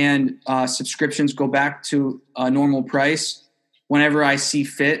over and subscriptions go back to a normal price, whenever I see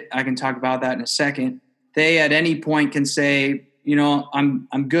fit. I can talk about that in a second. They at any point can say,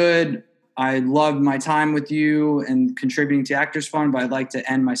 I'm good. I love my time with you and contributing to Actors Fund, but I'd like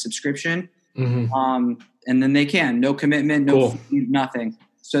to end my subscription. Mm-hmm. And then they can. No commitment, no fee, nothing.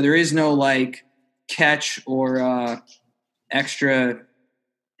 So there is no like catch or extra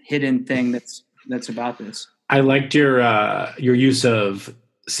hidden thing that's about this. I liked your use of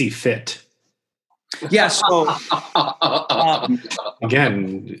see fit. Yeah. So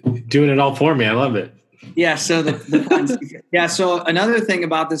again, doing it all for me. I love it. Yeah. So So another thing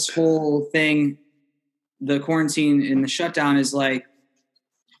about this whole thing, the quarantine and the shutdown, is like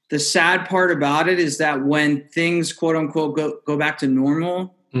the sad part about it is that when things quote unquote go back to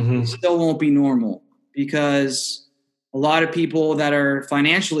normal, it still won't be normal, because a lot of people that are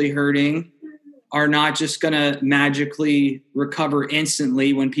financially hurting are not just going to magically recover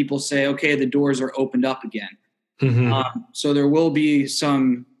instantly when people say, okay, the doors are opened up again. So there will be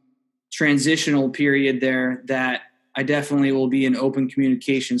some transitional period there that I definitely will be in open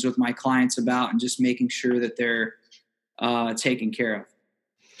communications with my clients about, and just making sure that they're taken care of.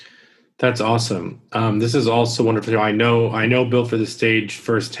 That's awesome. This is also wonderful. I know Built for the Stage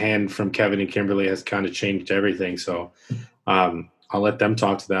firsthand from Kevin and Kimberly has kind of changed everything. So I'll let them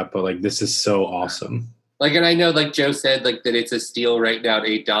talk to that. But like, this is so awesome. Like, and I know, like Joe said, like that it's a steal right now at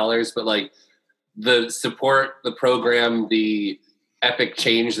 $8, but like the support, the program, the epic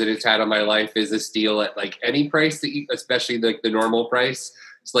change that it's had on my life is a steal at like any price that you, especially like the normal price.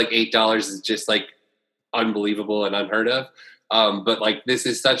 It's like $8 is just like unbelievable and unheard of. But like, this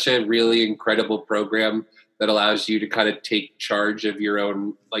is such a really incredible program that allows you to kind of take charge of your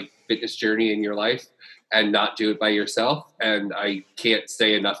own like fitness journey in your life and not do it by yourself. And I can't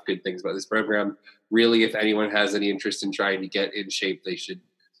say enough good things about this program. Really, if anyone has any interest in trying to get in shape, they should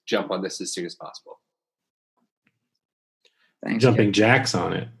jump on this as soon as possible. Thanks, Jumping jacks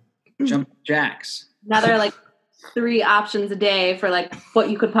on it. Jumping jacks. Now there are like 3 options a day for like what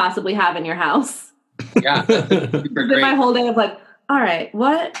you could possibly have in your house. Yeah. Super great. My whole day of like, all right,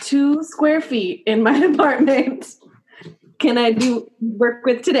 what 2 square feet in my apartment can I do work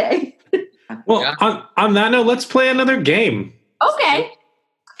with today? Well, yeah. on that note, let's play another game. Okay.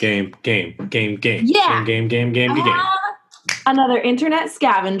 Game. Yeah. Game. Another internet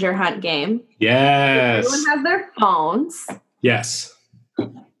scavenger hunt game. Yes. Everyone has their phones. Yes.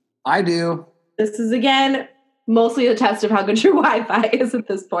 I do. This is, again, mostly a test of how good your Wi-Fi is at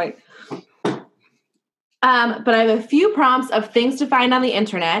this point. But I have a few prompts of things to find on the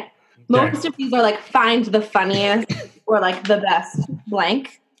internet. Most of these are like find the funniest or like the best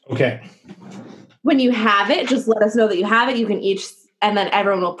blank. Okay. When you have it, just let us know that you have it. You can each, and then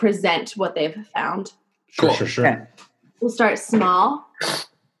everyone will present what they've found. Sure. Okay. We'll start small.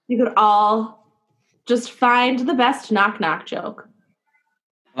 You could all just find the best knock-knock joke.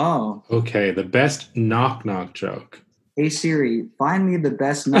 Oh. Okay, the best knock-knock joke. Hey Siri, find me the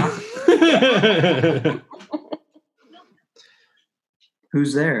best knock.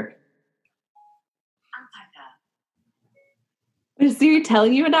 Who's there? Is Siri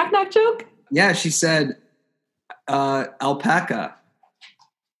telling you a knock-knock joke? Yeah, she said alpaca.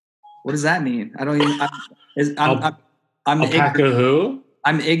 What does that mean? I don't even. I'm alpaca ignorant. Who?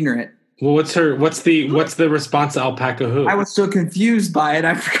 I'm ignorant. Well, what's the response to alpaca who? I was so confused by it,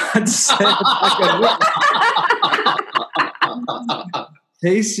 I forgot to say alpaca who.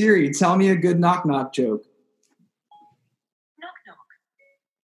 Hey Siri, tell me a good knock-knock joke. Knock-knock.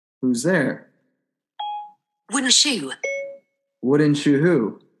 Who's there? Wooden shoe. Wooden shoe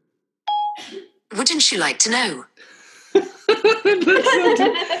who? Wouldn't you like to know?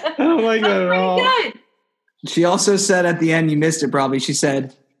 Oh my God. Pretty good. She also said at the end, you missed it probably, she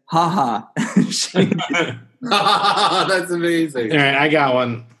said, haha. That's amazing. All right, I got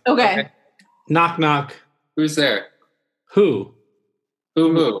one. Okay. Knock, knock. Who's there? Who?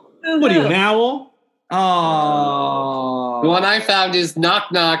 Who? What are you, an owl? Oh. The one I found is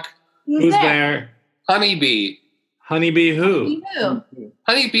knock, knock. Who's there? Honeybee. Honeybee who?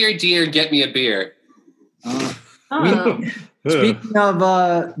 Honeybee dear, get me a beer. Speaking of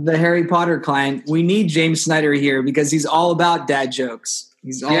the Harry Potter client, we need James Snyder here because he's all about dad jokes.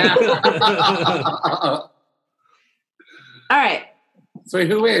 He's all All right. So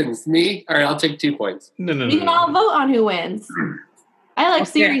who wins? Me? All right, I'll take 2 points. No. You can all vote on who wins. I like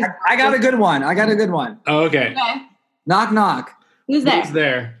series. I got a good one. Oh, okay. Knock, knock. Who's there? Who's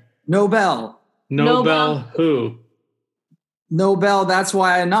there? Nobel. Nobel who? Nobel, that's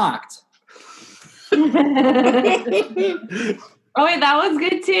why I knocked. Oh, wait, that was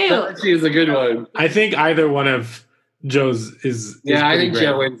good too. She is a good one. I think either one of Joe's is I think great.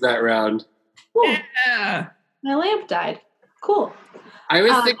 Joe wins that round. Ooh. Yeah. My lamp died. Cool. I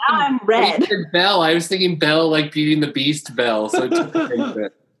was thinking now I'm red. Belle. I was thinking Belle like beating the Beast Belle. So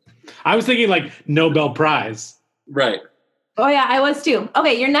I was thinking like Nobel Prize. Right. Oh yeah, I was too.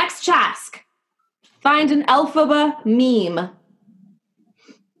 Okay, your next task. Find an Elphaba meme.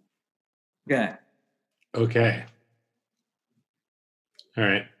 Okay. All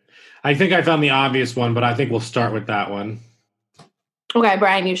right. I think I found the obvious one, but I think we'll start with that one. Okay,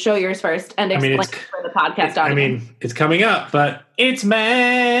 Brian, you show yours first and explain it for the podcast audience. It's coming up, but it's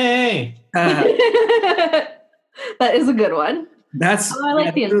May. That is a good one. I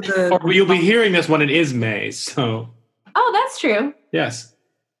like the or you'll be hearing this when it is May. So. Oh, that's true. Yes.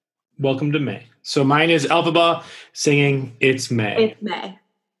 Welcome to May. So mine is Elphaba singing "It's May." It's May.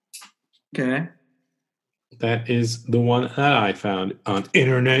 Okay. That is the one that I found on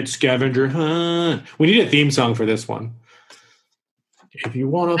Internet Scavenger Hunt. We need a theme song for this one. If you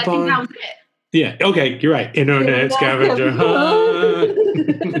want to find... think that was it. Yeah, okay, you're right. Internet Scavenger Hunt.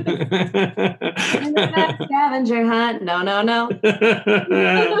 Internet Scavenger Hunt. No.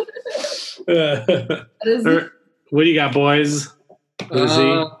 What do you got, boys?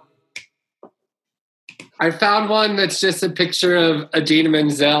 I found one that's just a picture of Adina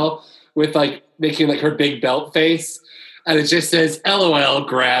Menzel with like making like her big belt face, and it just says "LOL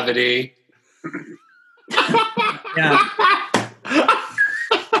gravity." Yeah.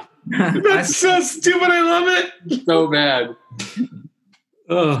 That's so stupid. I love it. So bad.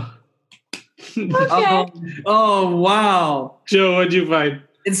 Oh. Okay. Oh wow. Joe, what'd you find?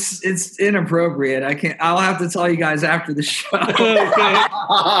 It's inappropriate. I'll have to tell you guys after the show.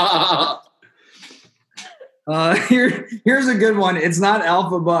 Here's a good one. It's not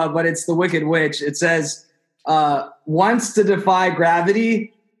Elphaba, but it's the Wicked Witch. It says, wants to defy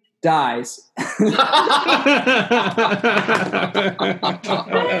gravity, dies.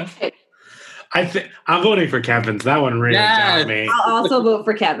 I'm voting for Kevin's. That one really got me. I'll also vote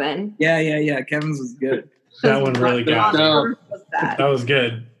for Kevin. Yeah. Kevin's was good. That one really got me. That was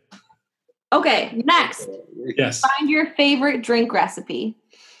good. Okay, next. Yes. Find your favorite drink recipe.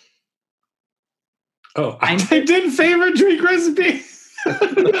 Oh, I did favorite drink recipe.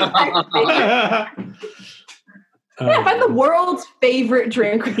 Find the world's favorite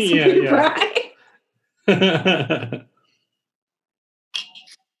drink recipe, right?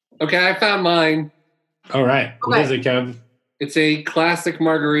 Okay, I found mine. All right. What is it, Kev? It's a classic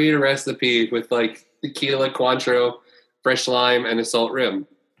margarita recipe with like tequila, Cointreau, fresh lime, and a salt rim.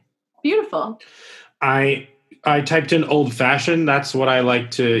 Beautiful. I typed in old fashioned. That's what I like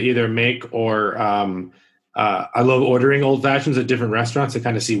to either make or I love ordering old fashions at different restaurants to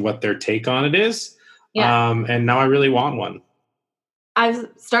kind of see what their take on it is. Yeah. And now I really want one. I've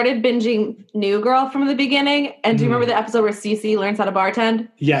started binging New Girl from the beginning. And do you remember the episode where Cece learns how to bartend?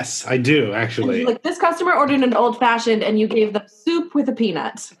 Yes, I do, actually. Like, this customer ordered an old fashioned and you gave them soup with a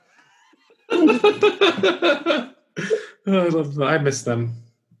peanut. I love them. I miss them.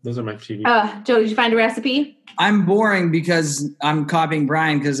 Those are my TV. Joe, did you find a recipe? I'm boring because I'm copying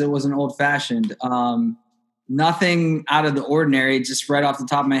Brian because it was an old fashioned. Nothing out of the ordinary, just right off the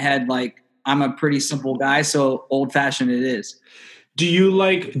top of my head. Like, I'm a pretty simple guy, so old fashioned it is. Do you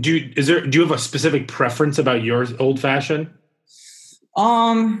have a specific preference about your old fashioned?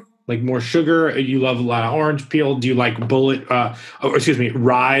 Like more sugar? You love a lot of orange peel. Do you like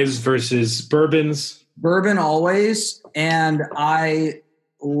rye versus bourbons? Bourbon always, and I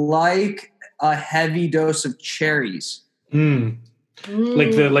like a heavy dose of cherries. Like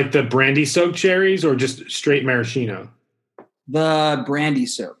the brandy soaked cherries or just straight maraschino? The brandy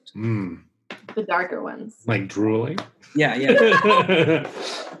soaked. The darker ones. Like drooling? Yeah. I don't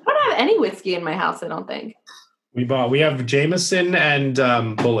have any whiskey in my house, I don't think. We have Jameson and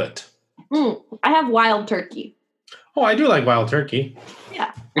Bullet. I have Wild Turkey. Oh, I do like Wild Turkey.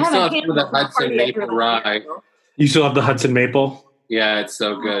 Yeah. I still have the Hudson Maple Rye. You still have the Hudson Maple? Yeah, it's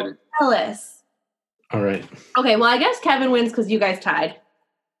so good. Ellis. All right. Okay, well, I guess Kevin wins because you guys tied.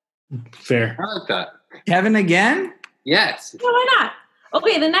 Fair. I like that. Kevin again? Yes. No, why not?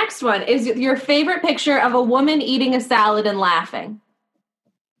 Okay, the next one is your favorite picture of a woman eating a salad and laughing.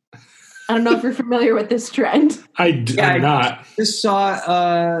 I don't know if you're familiar with this trend. I'm not. I just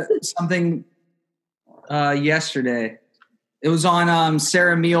saw something yesterday. It was on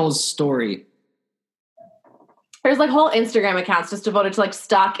Sarah Meals' story. There's like whole Instagram accounts just devoted to like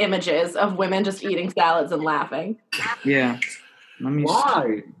stock images of women just eating salads and laughing. Yeah.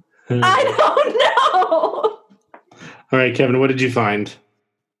 Why? I don't know. All right, Kevin, what did you find?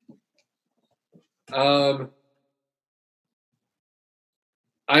 I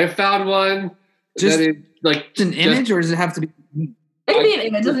found one just that is like an image, or does it have to be? It could be an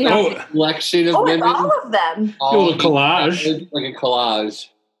image. Doesn't even have to. Collection of Oh, it's women. all of them. All a collage. Like a collage.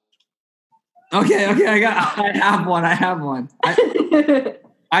 Okay, I have one.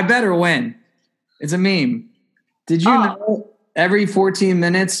 I better win. It's a meme. Did you know every 14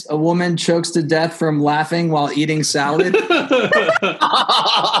 minutes a woman chokes to death from laughing while eating salad?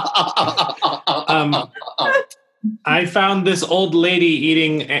 I found this old lady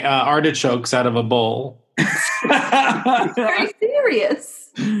eating artichokes out of a bowl. Very serious.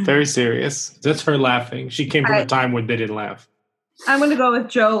 Very serious. That's her laughing. She came from a time when they didn't laugh. I'm going to go with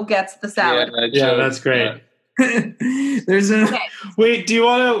Joe gets the salad. Yeah, that's great. There's Wait, do you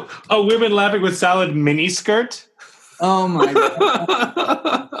want a women laughing with salad mini skirt? Oh my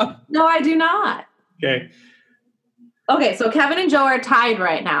god. No, I do not. Okay. Okay, so Kevin and Joe are tied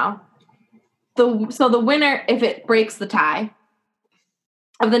right now. So the winner, if it breaks the tie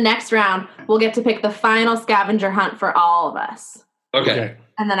of the next round, will get to pick the final scavenger hunt for all of us. Okay.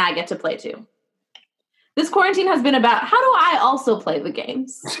 And then I get to play too. This quarantine has been about how do I also play the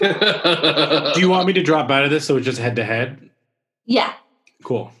games? Do you want me to drop out of this so it's just head to head? Yeah.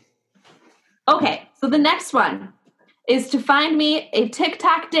 Cool. Okay, so the next one is to find me a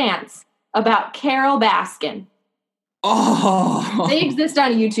TikTok dance about Carol Baskin. Oh. They exist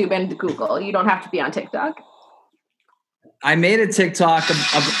on YouTube and Google. You don't have to be on TikTok. I made a TikTok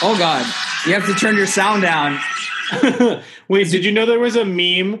oh god, you have to turn your sound down. Wait, did you know there was a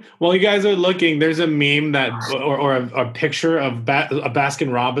meme? While you guys are looking, there's a meme that, or a picture of a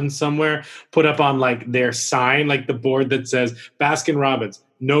Baskin Robbins somewhere put up on like their sign, like the board that says Baskin Robbins,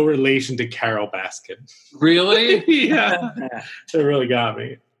 no relation to Carol Baskin. Really? Yeah. It really got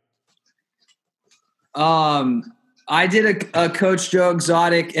me. I did a Coach Joe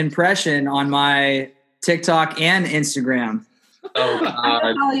Exotic impression on my TikTok and Instagram. Oh God. I'm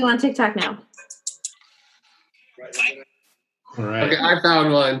going to follow you on TikTok now. All right. Okay, I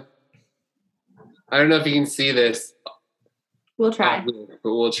found one. I don't know if you can see this. We'll try. But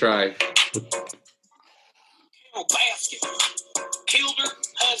we'll try.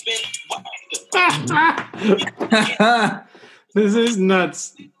 This is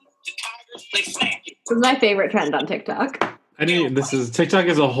nuts. This is my favorite trend on TikTok. TikTok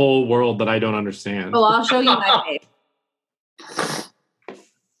is a whole world that I don't understand. Well, I'll show you my face.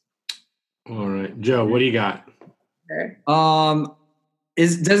 All right, Joe, what do you got?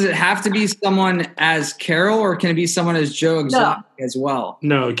 Does it have to be someone as Carol, or can it be someone as Joe Exotic as well?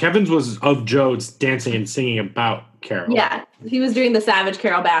 No, Kevin's was of Joe's dancing and singing about Carol. Yeah, he was doing the Savage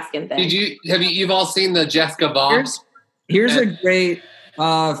Carol Baskin thing. You've all seen the Jessica Voss? Here's a great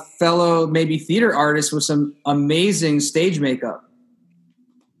fellow maybe theater artist with some amazing stage makeup.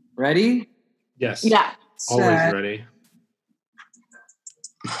 Ready? Yes. Yeah. Always ready.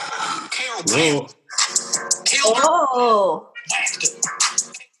 Whoa. Oh.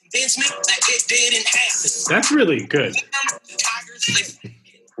 That's really good.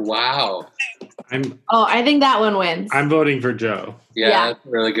 Wow. I think that one wins. I'm voting for Joe. Yeah, that's a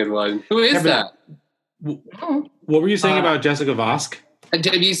really good one. Who is that? What were you saying about Jessica Vosk?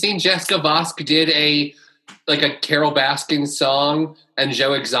 Have you seen Jessica Vosk did a Carol Baskin song and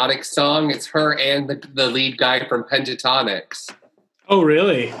Joe Exotic song? It's her and the lead guy from Pentatonics. Oh,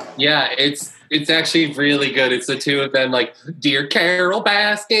 really? Yeah, it's actually really good. It's the two of them, like Dear Carol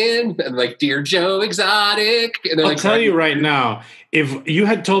Baskin and like Dear Joe Exotic. And I'll tell you right now, if you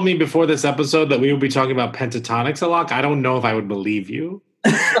had told me before this episode that we would be talking about Pentatonics a lot, I don't know if I would believe you.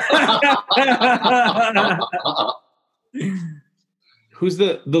 Who's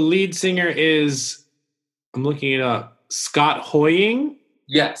the lead singer is, I'm looking it up, Scott Hoying?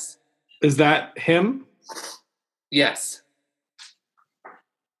 Yes. Is that him? Yes.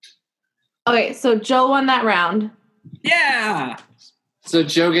 Okay, so Joe won that round. Yeah. So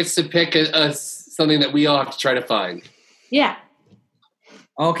Joe gets to pick something that we all have to try to find. Yeah.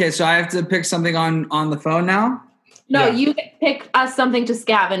 Okay, so I have to pick something on the phone now? No, you pick us something to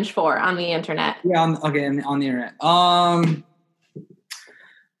scavenge for on the internet. Yeah, on the internet.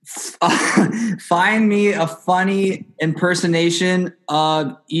 Find me a funny impersonation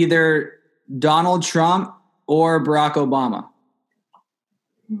of either Donald Trump or Barack Obama.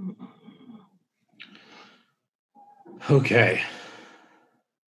 Okay.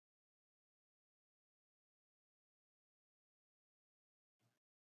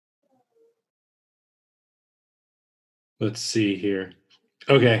 Let's see here.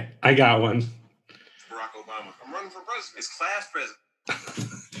 Okay, I got one. Barack Obama. I'm running for president. It's class president.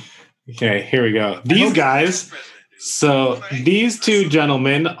 Okay, here we go. These guys, So these two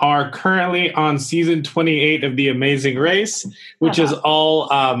gentlemen are currently on season 28 of The Amazing Race, which is all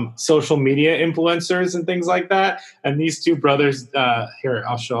social media influencers and things like that. And these two brothers, here,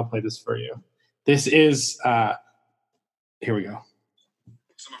 I'll play this for you. This is, here we go.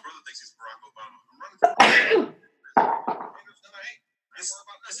 So my brother thinks he's Barack Obama.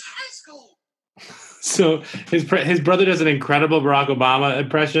 It's high school. So his brother does an incredible Barack Obama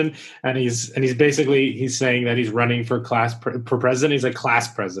impression, and he's basically saying that he's running for president. He's a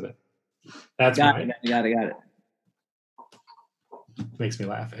class president. That's got it. Makes me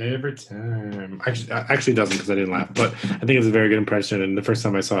laugh every time. Actually doesn't, because I didn't laugh, but I think it's a very good impression. And the first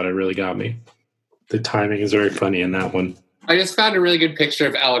time I saw it, it really got me. The timing is very funny in that one. I just found a really good picture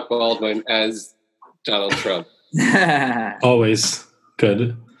of Alec Baldwin as Donald Trump. Always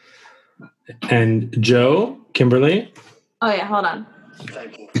good. And Joe, Kimberly. Oh yeah, hold on.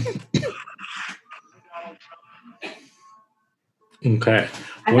 Okay.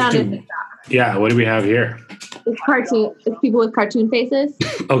 I found it. Yeah, what do we have here? It's cartoon. It's people with cartoon faces.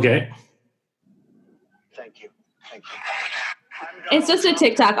 Okay. Thank you. It's just a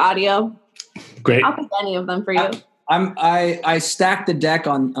TikTok audio. Great. I'll pick any of them for you. I stacked the deck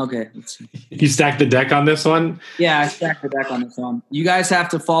on. Okay, let's see. You stacked the deck on this one? Yeah, I stacked the deck on this one. You guys have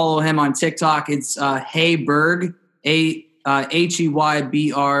to follow him on TikTok. It's Heyberg, HeyBerg.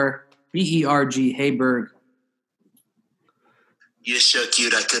 Heyberg. You're so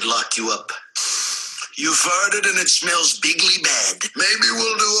cute I could lock you up. You farted and it smells bigly bad. Maybe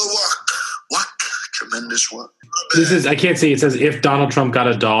we'll do a walk. Walk. Tremendous walk. This is, I can't see. It says if Donald Trump got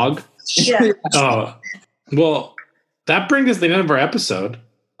a dog. Yeah. Oh, well, that brings us to the end of our episode.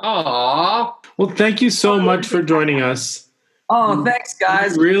 Aww. Well, thank you so much for joining us. Oh, thanks,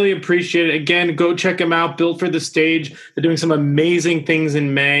 guys. Really appreciate it. Again, go check them out. Built for the Stage. They're doing some amazing things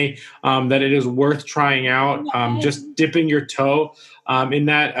in May that it is worth trying out. Just dipping your toe in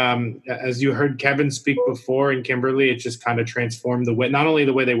that. As you heard Kevin speak before and Kimberly, it just kind of transformed the way, not only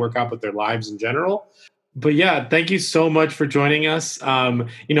the way they work out, but their lives in general. But yeah, thank you so much for joining us.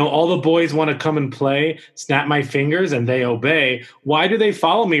 All the boys want to come and play, snap my fingers, and they obey. Why do they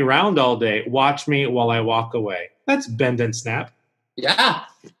follow me around all day? Watch me while I walk away. That's Bend and Snap. Yeah.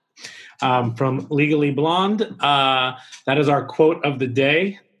 From Legally Blonde. That is our quote of the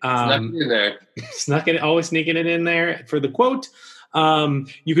day. Snuck it in there. Always sneaking it in there for the quote.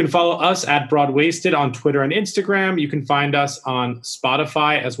 You can follow us at Broadwasted on Twitter and Instagram. You can find us on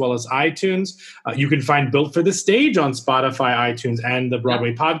Spotify as well as iTunes. You can find Built for the Stage on Spotify, iTunes, and the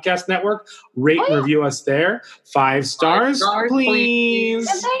Broadway Podcast Network. Rate and review us there. 5 stars, please.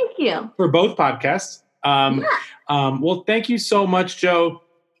 Yeah, thank you. For both podcasts. Well, thank you so much, Joe.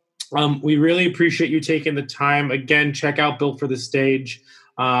 We really appreciate you taking the time. Again, check out Built for the Stage.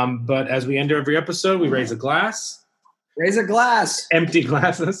 But as we end every episode, we raise a glass. Raise a glass. Empty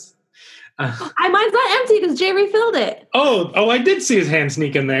glasses. Mine's not empty because Jay refilled it. Oh, I did see his hand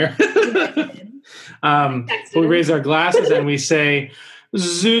sneak in there. We raise our glasses and we say,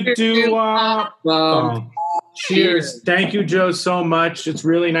 Zoot-doo-wop. Cheers. Thank you, Joe, so much. It's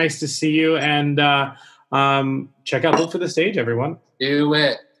really nice to see you. And check out Built for the Stage, everyone. Do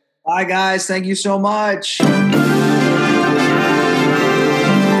it. Bye, guys. Thank you so much.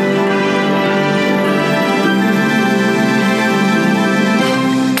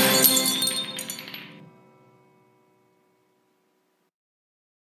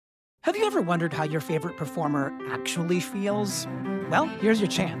 Have you ever wondered how your favorite performer actually feels? Well, here's your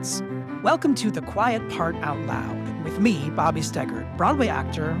chance. Welcome to The Quiet Part Out Loud with me, Bobby Steggert, Broadway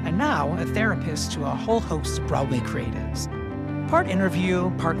actor and now a therapist to a whole host of Broadway creatives. Part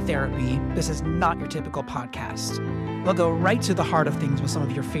interview, part therapy, this is not your typical podcast. We'll go right to the heart of things with some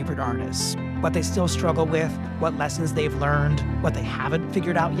of your favorite artists, what they still struggle with, what lessons they've learned, what they haven't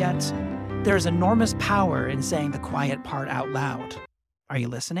figured out yet. There's enormous power in saying the quiet part out loud. Are you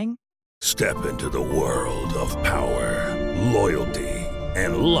listening? Step into the world of power, loyalty,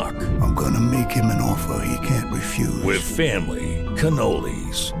 and luck. I'm gonna make him an offer he can't refuse. With family,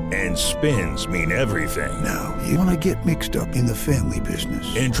 cannolis, and spins mean everything. Now, you wanna get mixed up in the family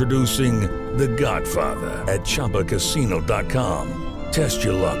business. Introducing The Godfather at ChumbaCasino.com. Test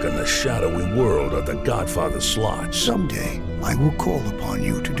your luck in the shadowy world of The Godfather slot. Someday, I will call upon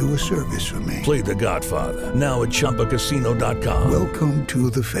you to do a service for me. Play The Godfather, now at ChumbaCasino.com. Welcome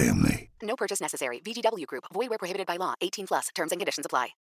to the family. No purchase necessary. VGW Group. Void where prohibited by law. 18+. Terms and conditions apply.